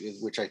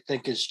 which I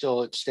think is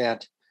still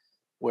extant,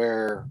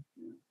 where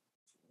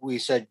we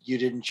said you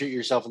didn't shoot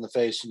yourself in the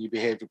face and you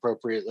behaved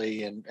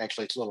appropriately. And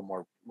actually, it's a little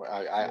more.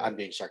 I'm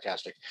being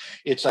sarcastic.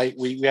 It's like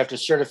we have to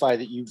certify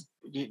that you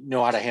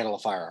know how to handle a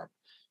firearm,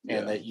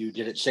 and that you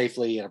did it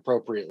safely and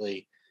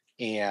appropriately.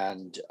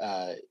 And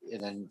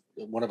then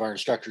one of our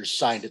instructors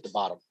signed at the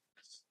bottom.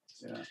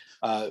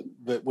 Yeah.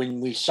 But when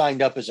we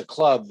signed up as a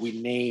club,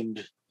 we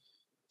named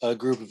a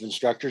group of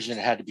instructors, and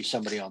it had to be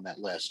somebody on that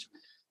list.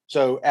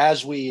 So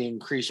as we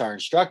increase our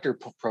instructor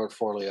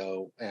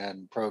portfolio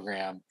and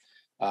program,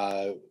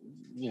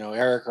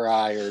 Eric or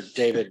I or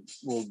David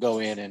will go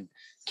in and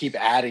keep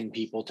adding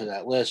people to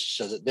that list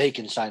so that they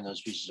can sign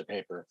those pieces of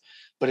paper.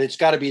 But it's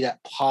got to be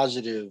that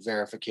positive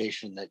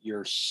verification that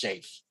you're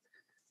safe,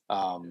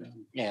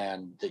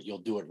 and that you'll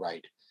do it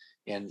right.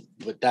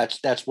 But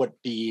that's what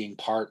being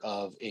part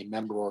of a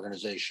member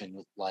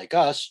organization like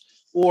us,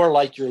 or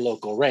like your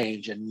local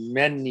range, and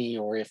many,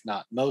 or if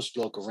not most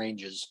local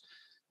ranges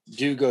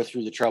do go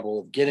through the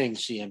trouble of getting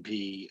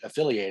CMP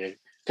affiliated,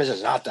 because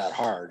it's not that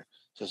hard.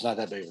 So it's not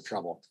that big of a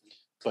trouble.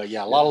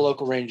 yeah, a lot of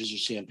local ranges are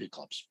CMP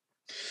clubs.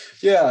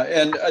 Yeah,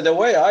 and the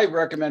way I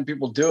recommend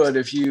people do it,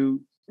 if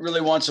you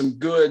really want some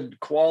good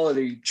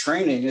quality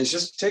training, is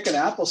just take an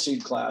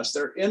Appleseed class.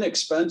 They're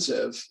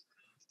inexpensive,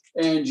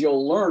 and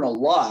you'll learn a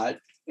lot,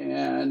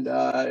 and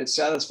it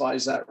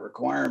satisfies that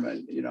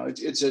requirement. You know,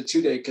 it's a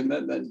 2-day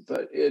commitment,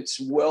 but it's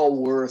well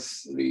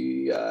worth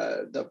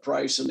the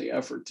price and the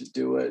effort to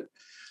do it.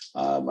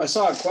 I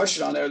saw a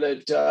question on there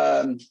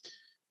that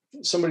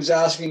somebody's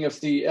asking if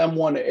the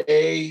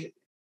M1A,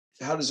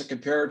 how does it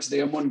compare to the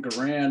M1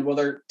 Garand? Well,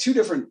 they're two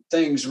different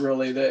things,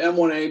 really. The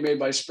M1A made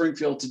by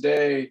Springfield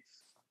today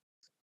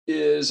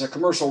is a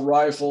commercial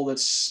rifle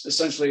that's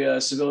essentially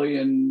a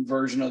civilian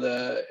version of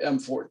the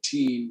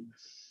M14.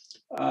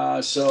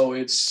 So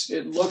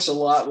it looks a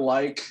lot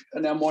like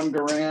an M1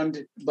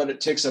 Garand, but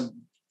it takes a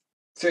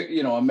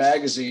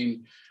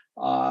magazine.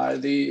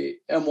 The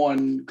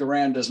M1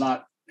 Garand does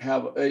not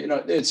have,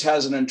 it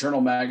has an internal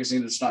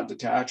magazine that's not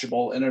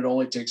detachable, and it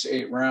only takes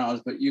 8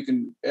 rounds, but you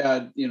can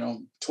add,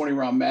 20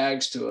 round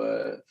mags to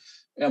a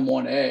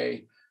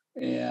M1A.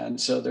 And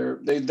so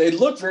they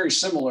look very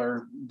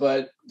similar,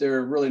 but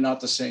they're really not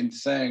the same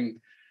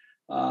thing.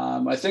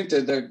 I think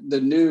that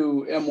the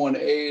new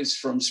M1As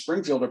from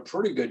Springfield are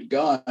pretty good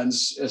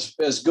guns,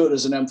 as good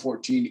as an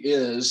M14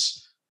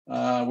 is. We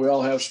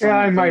all have strong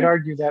I might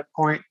argue that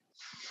point.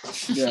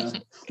 Yeah.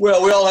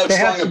 Well, we all have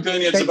strong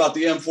opinions about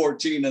the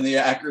M14 and the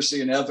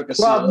accuracy and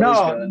efficacy of those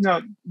guns.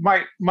 No.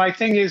 My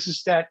thing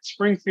is that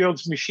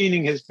Springfield's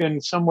machining has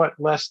been somewhat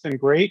less than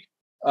great.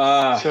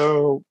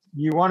 So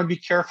you want to be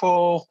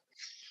careful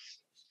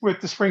with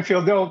the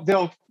Springfield.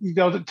 They'll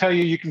tell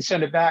you can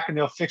send it back and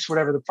they'll fix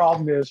whatever the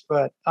problem is.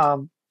 But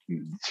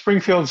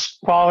Springfield's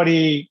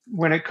quality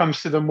when it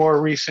comes to the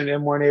more recent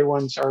M1A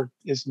ones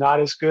is not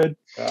as good.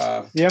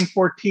 The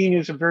M14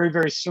 is a very,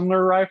 very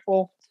similar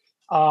rifle.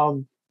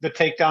 The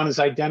takedown is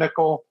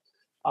identical.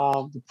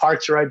 The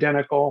parts are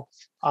identical.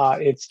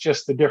 It's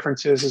just the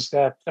difference is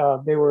that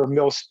they were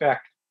mil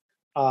spec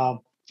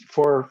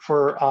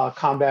for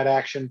combat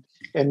action,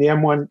 and the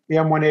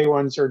M1A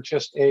ones are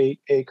just a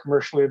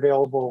commercially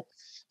available.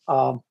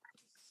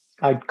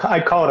 I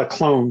call it a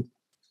clone.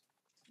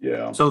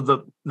 Yeah. So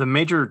the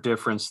major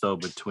difference though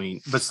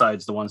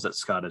besides the ones that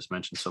Scott has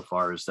mentioned so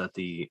far is that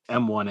the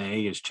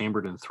M1A is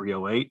chambered in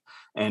 308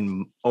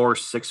 or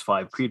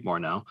 6.5 Creedmoor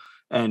now.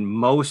 And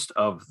most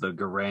of the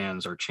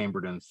Garands are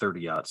chambered in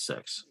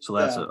 30-06. So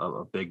that's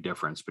a big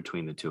difference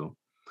between the two.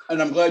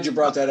 And I'm glad you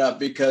brought that up,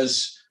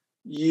 because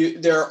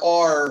there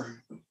are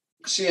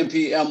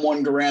CMP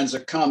M1 Garands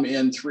that come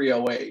in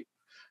 308.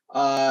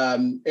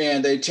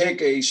 And they take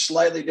a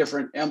slightly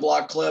different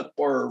M-block clip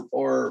or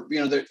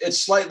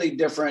it's slightly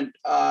different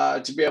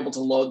to be able to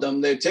load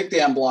them. They take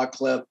the M-block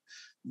clip,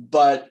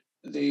 but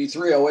the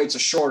 308's a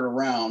shorter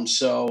round.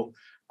 So,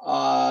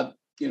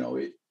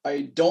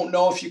 I don't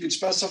know if you can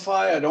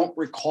specify. I don't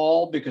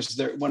recall,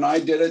 because when I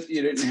did it,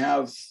 you didn't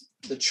have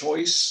the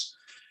choice,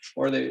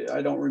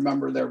 I don't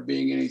remember there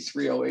being any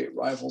 308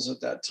 rifles at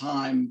that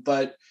time.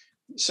 But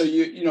so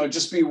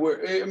just be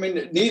aware. I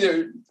mean,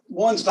 neither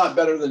one's not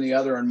better than the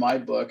other in my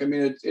book. I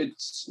mean,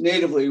 it's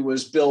natively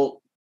was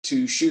built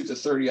to shoot the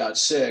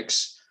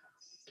 30-06,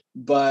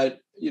 but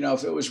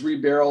if it was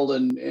rebarreled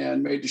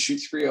and made to shoot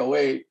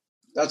 308.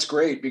 That's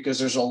great, because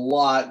there's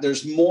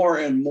more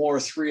and more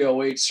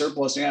 308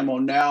 surplus ammo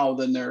now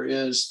than there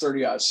is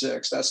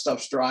 30-06. That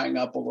stuff's drying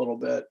up a little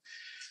bit.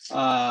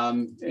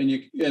 And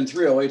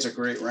 308's a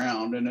great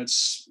round, and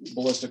it's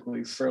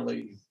ballistically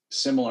fairly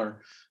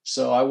similar.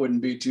 So I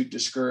wouldn't be too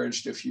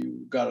discouraged if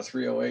you got a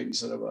 308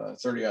 instead of a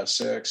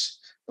 30-06.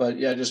 But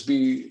yeah, just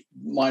be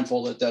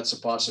mindful that that's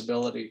a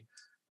possibility.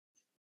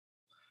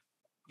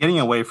 Getting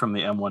away from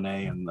the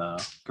M1A and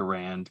the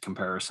Garand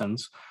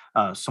comparisons,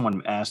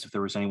 someone asked if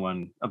there was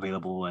anyone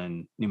available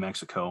in New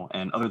Mexico.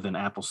 And other than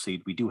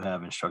Appleseed, we do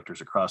have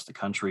instructors across the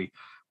country.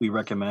 We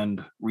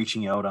recommend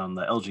reaching out on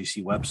the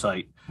LGC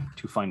website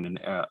to find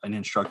an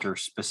instructor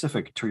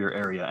specific to your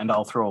area. And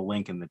I'll throw a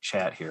link in the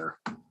chat here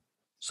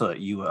so that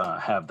you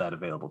have that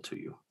available to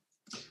you.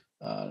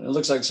 It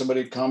looks like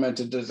somebody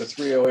commented that the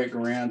 308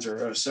 Garands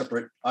are a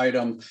separate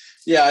item.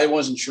 Yeah, I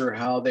wasn't sure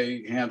how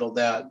they handled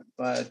that,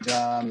 but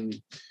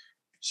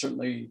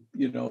certainly,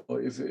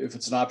 if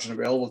it's an option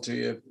available to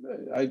you,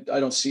 I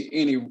don't see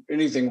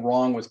anything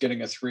wrong with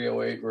getting a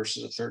 308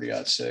 versus a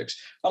 30-06.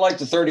 I like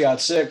the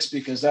 30-06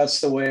 because that's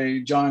the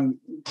way John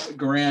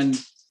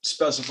Garand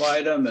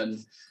specified them, and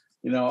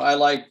I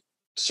like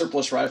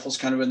surplus rifles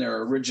kind of in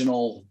their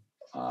original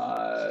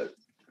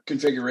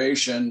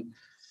configuration.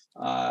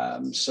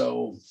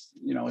 So,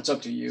 it's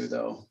up to you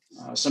though.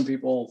 Some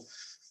people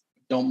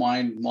don't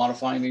mind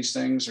modifying these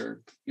things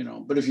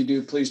but if you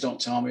do, please don't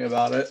tell me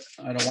about it.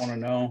 I don't want to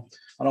know.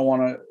 I don't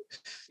want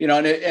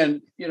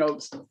to,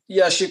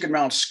 yes, you can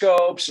mount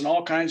scopes and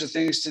all kinds of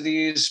things to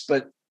these,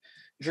 but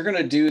if you're going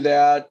to do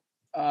that,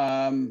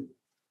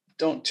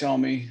 don't tell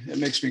me. It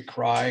makes me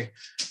cry.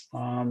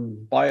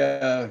 Buy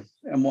a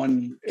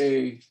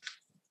M1A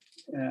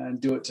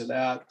and do it to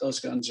that. Those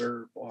guns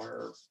are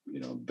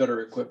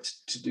better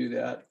equipped to do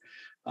that.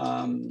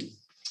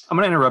 I'm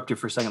going to interrupt you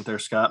for a second there,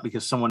 Scott,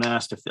 because someone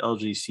asked if the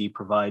LGC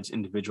provides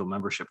individual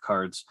membership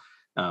cards.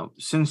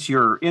 Since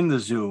you're in the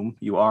Zoom,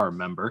 you are a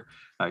member,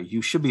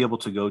 you should be able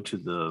to go to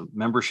the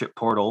membership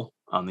portal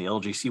on the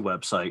LGC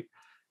website,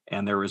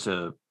 and there is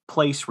a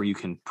place where you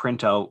can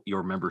print out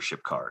your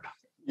membership card.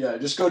 Yeah,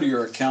 just go to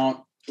your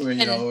account.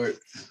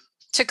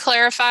 To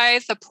clarify,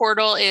 the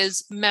portal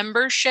is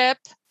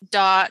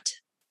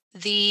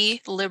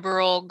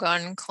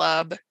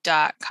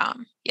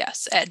membership.theliberalgunclub.com.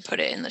 Yes, Ed put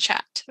it in the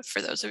chat for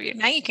those of you.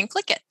 Now you can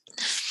click it.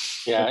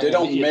 Yeah, but they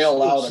don't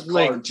mail out a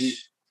card.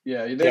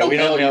 We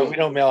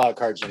don't mail out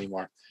cards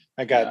anymore.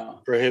 I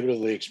got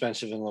prohibitively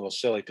expensive and a little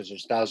silly because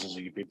there's thousands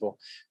of you people,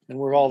 and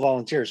we're all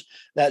volunteers.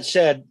 That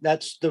said,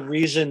 that's the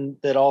reason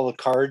that all the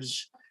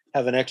cards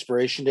have an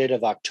expiration date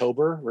of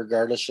October,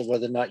 regardless of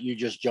whether or not you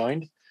just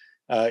joined.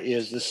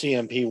 Is the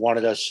CMP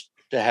wanted us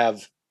to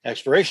have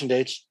expiration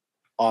dates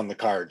on the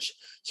cards.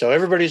 So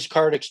everybody's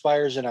card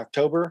expires in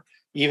October,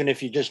 even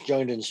if you just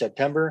joined in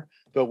September,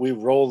 but we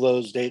roll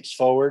those dates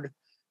forward,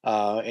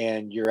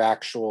 and your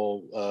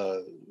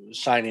actual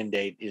sign-in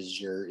date is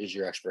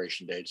your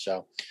expiration date.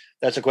 So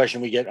that's a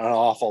question we get an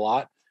awful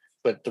lot,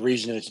 but the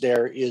reason it's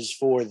there is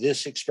for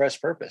this express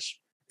purpose.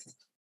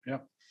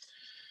 Yep.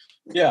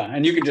 Yeah,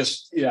 and you can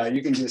just, I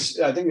think it's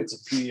a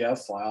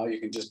PDF file.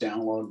 You can just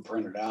download and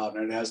print it out,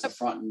 and it has the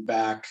front and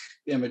back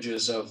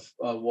images of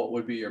what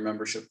would be your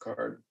membership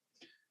card,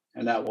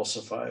 and that will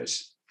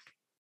suffice.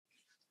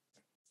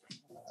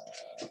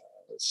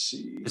 Let's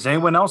see. Does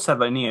anyone else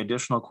have any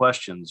additional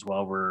questions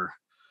while we're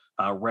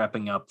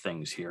wrapping up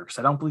things here? Because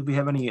I don't believe we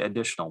have any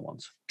additional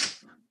ones.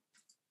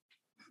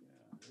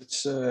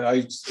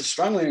 I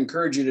strongly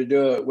encourage you to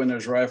do it when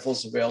there's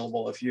rifles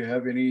available. If you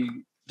have any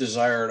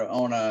desire to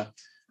own a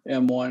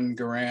M1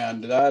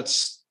 Garand,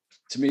 that's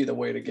to me the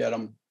way to get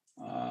them.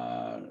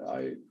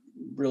 I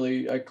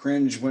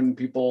cringe when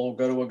people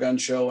go to a gun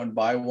show and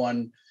buy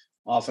one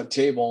off a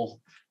table.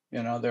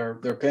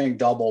 They're paying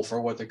double for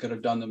what they could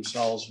have done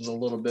themselves with a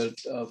little bit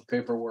of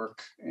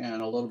paperwork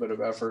and a little bit of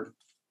effort.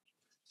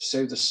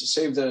 Save the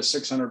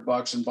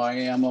 $600 and buy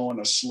ammo and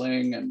a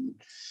sling and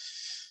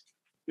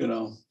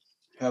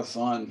have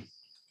fun.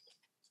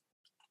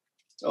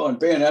 Oh, and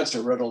bayonets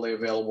are readily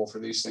available for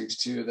these things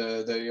too.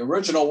 The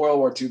original World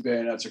War II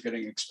bayonets are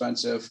getting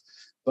expensive,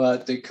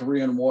 but the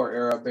Korean War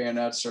era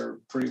bayonets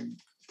are pretty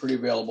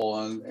available,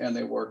 and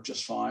they work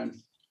just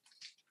fine.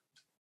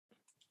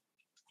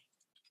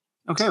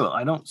 Okay, well,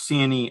 I don't see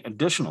any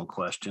additional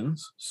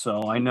questions.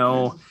 So I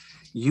know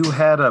you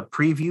had a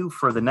preview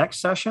for the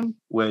next session,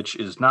 which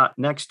is not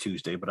next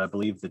Tuesday, but I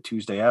believe the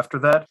Tuesday after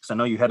that, because I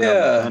know you had it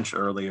on the bench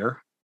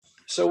earlier.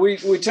 So we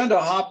tend to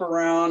hop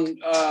around.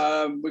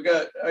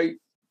 I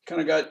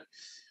kind of got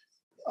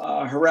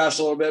harassed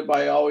a little bit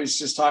by always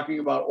just talking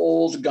about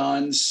old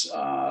guns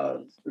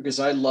because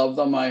I love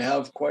them. I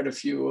have quite a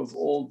few of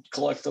old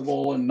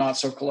collectible and not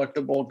so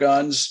collectible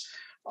guns.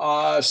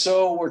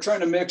 So we're trying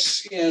to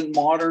mix in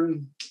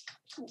modern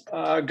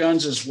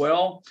guns as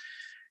well.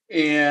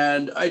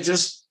 And I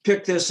just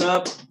picked this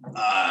up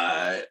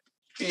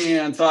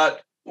and thought,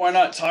 why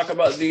not talk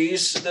about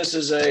these? This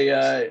is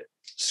a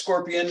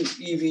Scorpion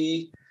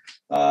EV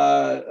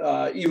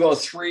Evo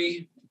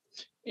 3.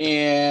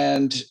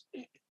 And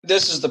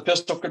this is the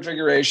pistol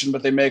configuration,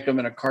 but they make them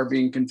in a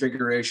carbine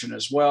configuration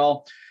as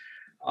well.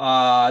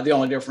 The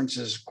only difference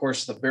is, of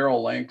course, the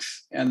barrel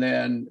length. And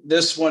then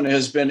this one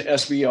has been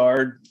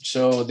SBR'd,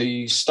 so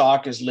the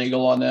stock is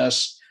legal on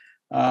this.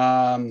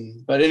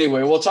 But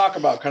anyway, we'll talk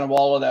about kind of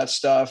all of that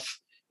stuff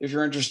if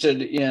you're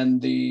interested in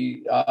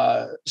the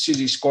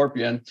CZ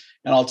Scorpion.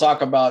 And I'll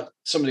talk about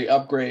some of the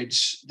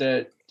upgrades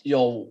that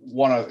you'll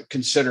want to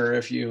consider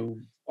if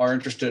you are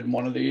interested in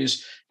one of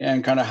these,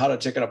 and kind of how to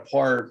take it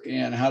apart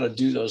and how to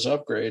do those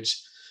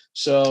upgrades.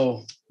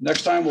 So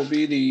next time will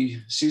be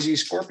the CZ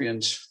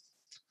Scorpions.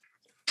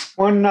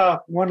 One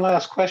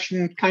last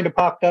question kind of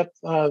popped up.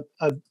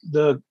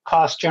 The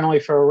cost generally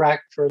for a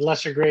rack for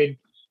lesser grade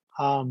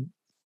M1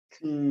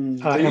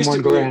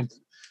 Garand.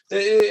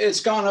 It's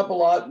gone up a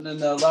lot in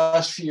the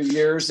last few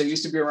years. They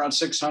used to be around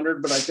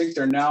 600, but I think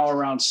they're now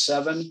around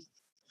 $700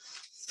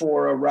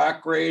 for a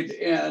rack grade.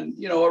 And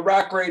a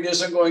rack grade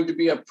isn't going to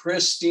be a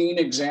pristine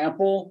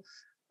example,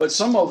 but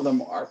some of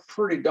them are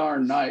pretty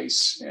darn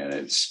nice. And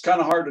it's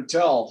kind of hard to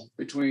tell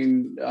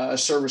between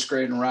service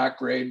grade and rack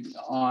grade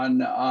on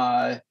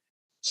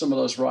some of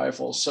those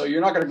rifles. So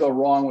you're not going to go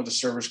wrong with a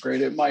service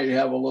grade. It might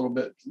have a little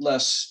bit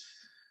less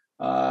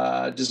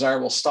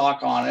desirable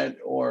stock on it,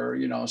 or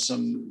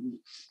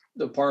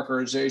the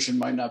parkerization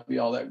might not be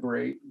all that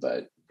great,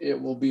 but it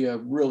will be a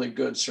really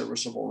good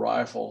serviceable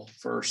rifle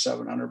for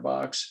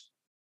 $700.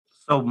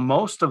 So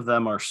most of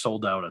them are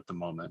sold out at the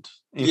moment.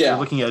 If you're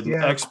looking at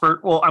an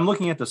expert, well, I'm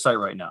looking at the site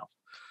right now.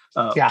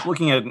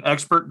 Looking at an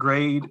expert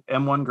grade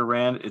M1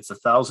 Garand, it's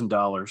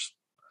 $1,000.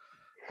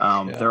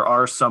 There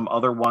are some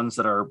other ones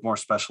that are more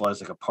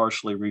specialized, like a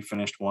partially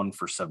refinished one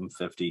for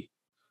 $750.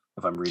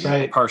 If I'm reading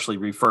it, partially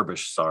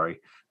refurbished,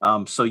 sorry.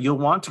 So you'll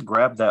want to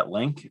grab that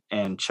link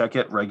and check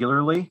it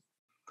regularly.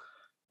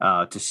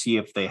 to see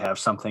if they have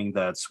something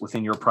that's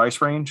within your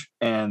price range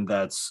and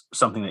that's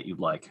something that you'd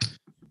like.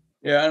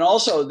 Yeah, and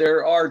also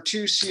there are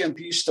 2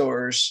 CMP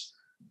stores,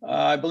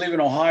 I believe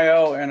in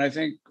Ohio and I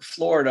think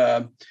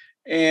Florida,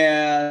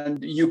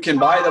 and you can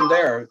buy them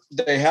there.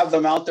 They have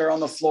them out there on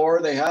the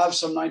floor. They have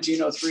some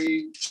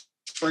 1903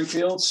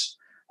 Springfields.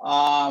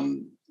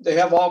 They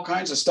have all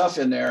kinds of stuff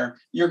in there.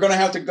 You're going to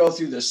have to go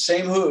through the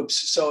same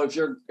hoops. So if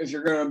you're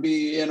going to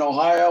be in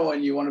Ohio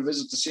and you want to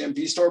visit the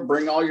CMP store,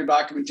 bring all your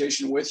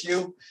documentation with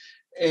you,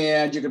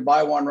 and you could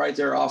buy one right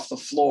there off the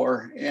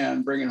floor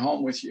and bring it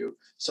home with you.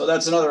 So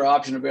that's another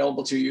option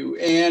available to you.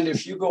 And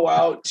if you go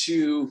out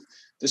to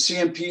the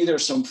CMP,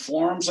 there's some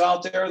forums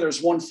out there.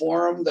 There's one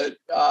forum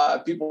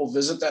that people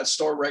visit that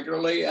store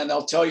regularly, and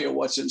they'll tell you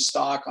what's in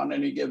stock on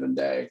any given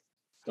day.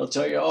 They'll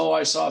tell you, oh,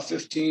 I saw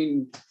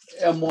 15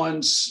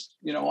 M1s,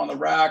 on the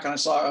rack, and I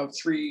saw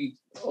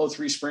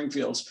 303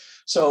 Springfields.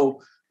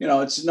 So,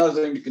 it's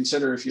another thing to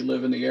consider if you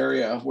live in the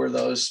area where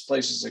those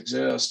places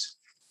exist.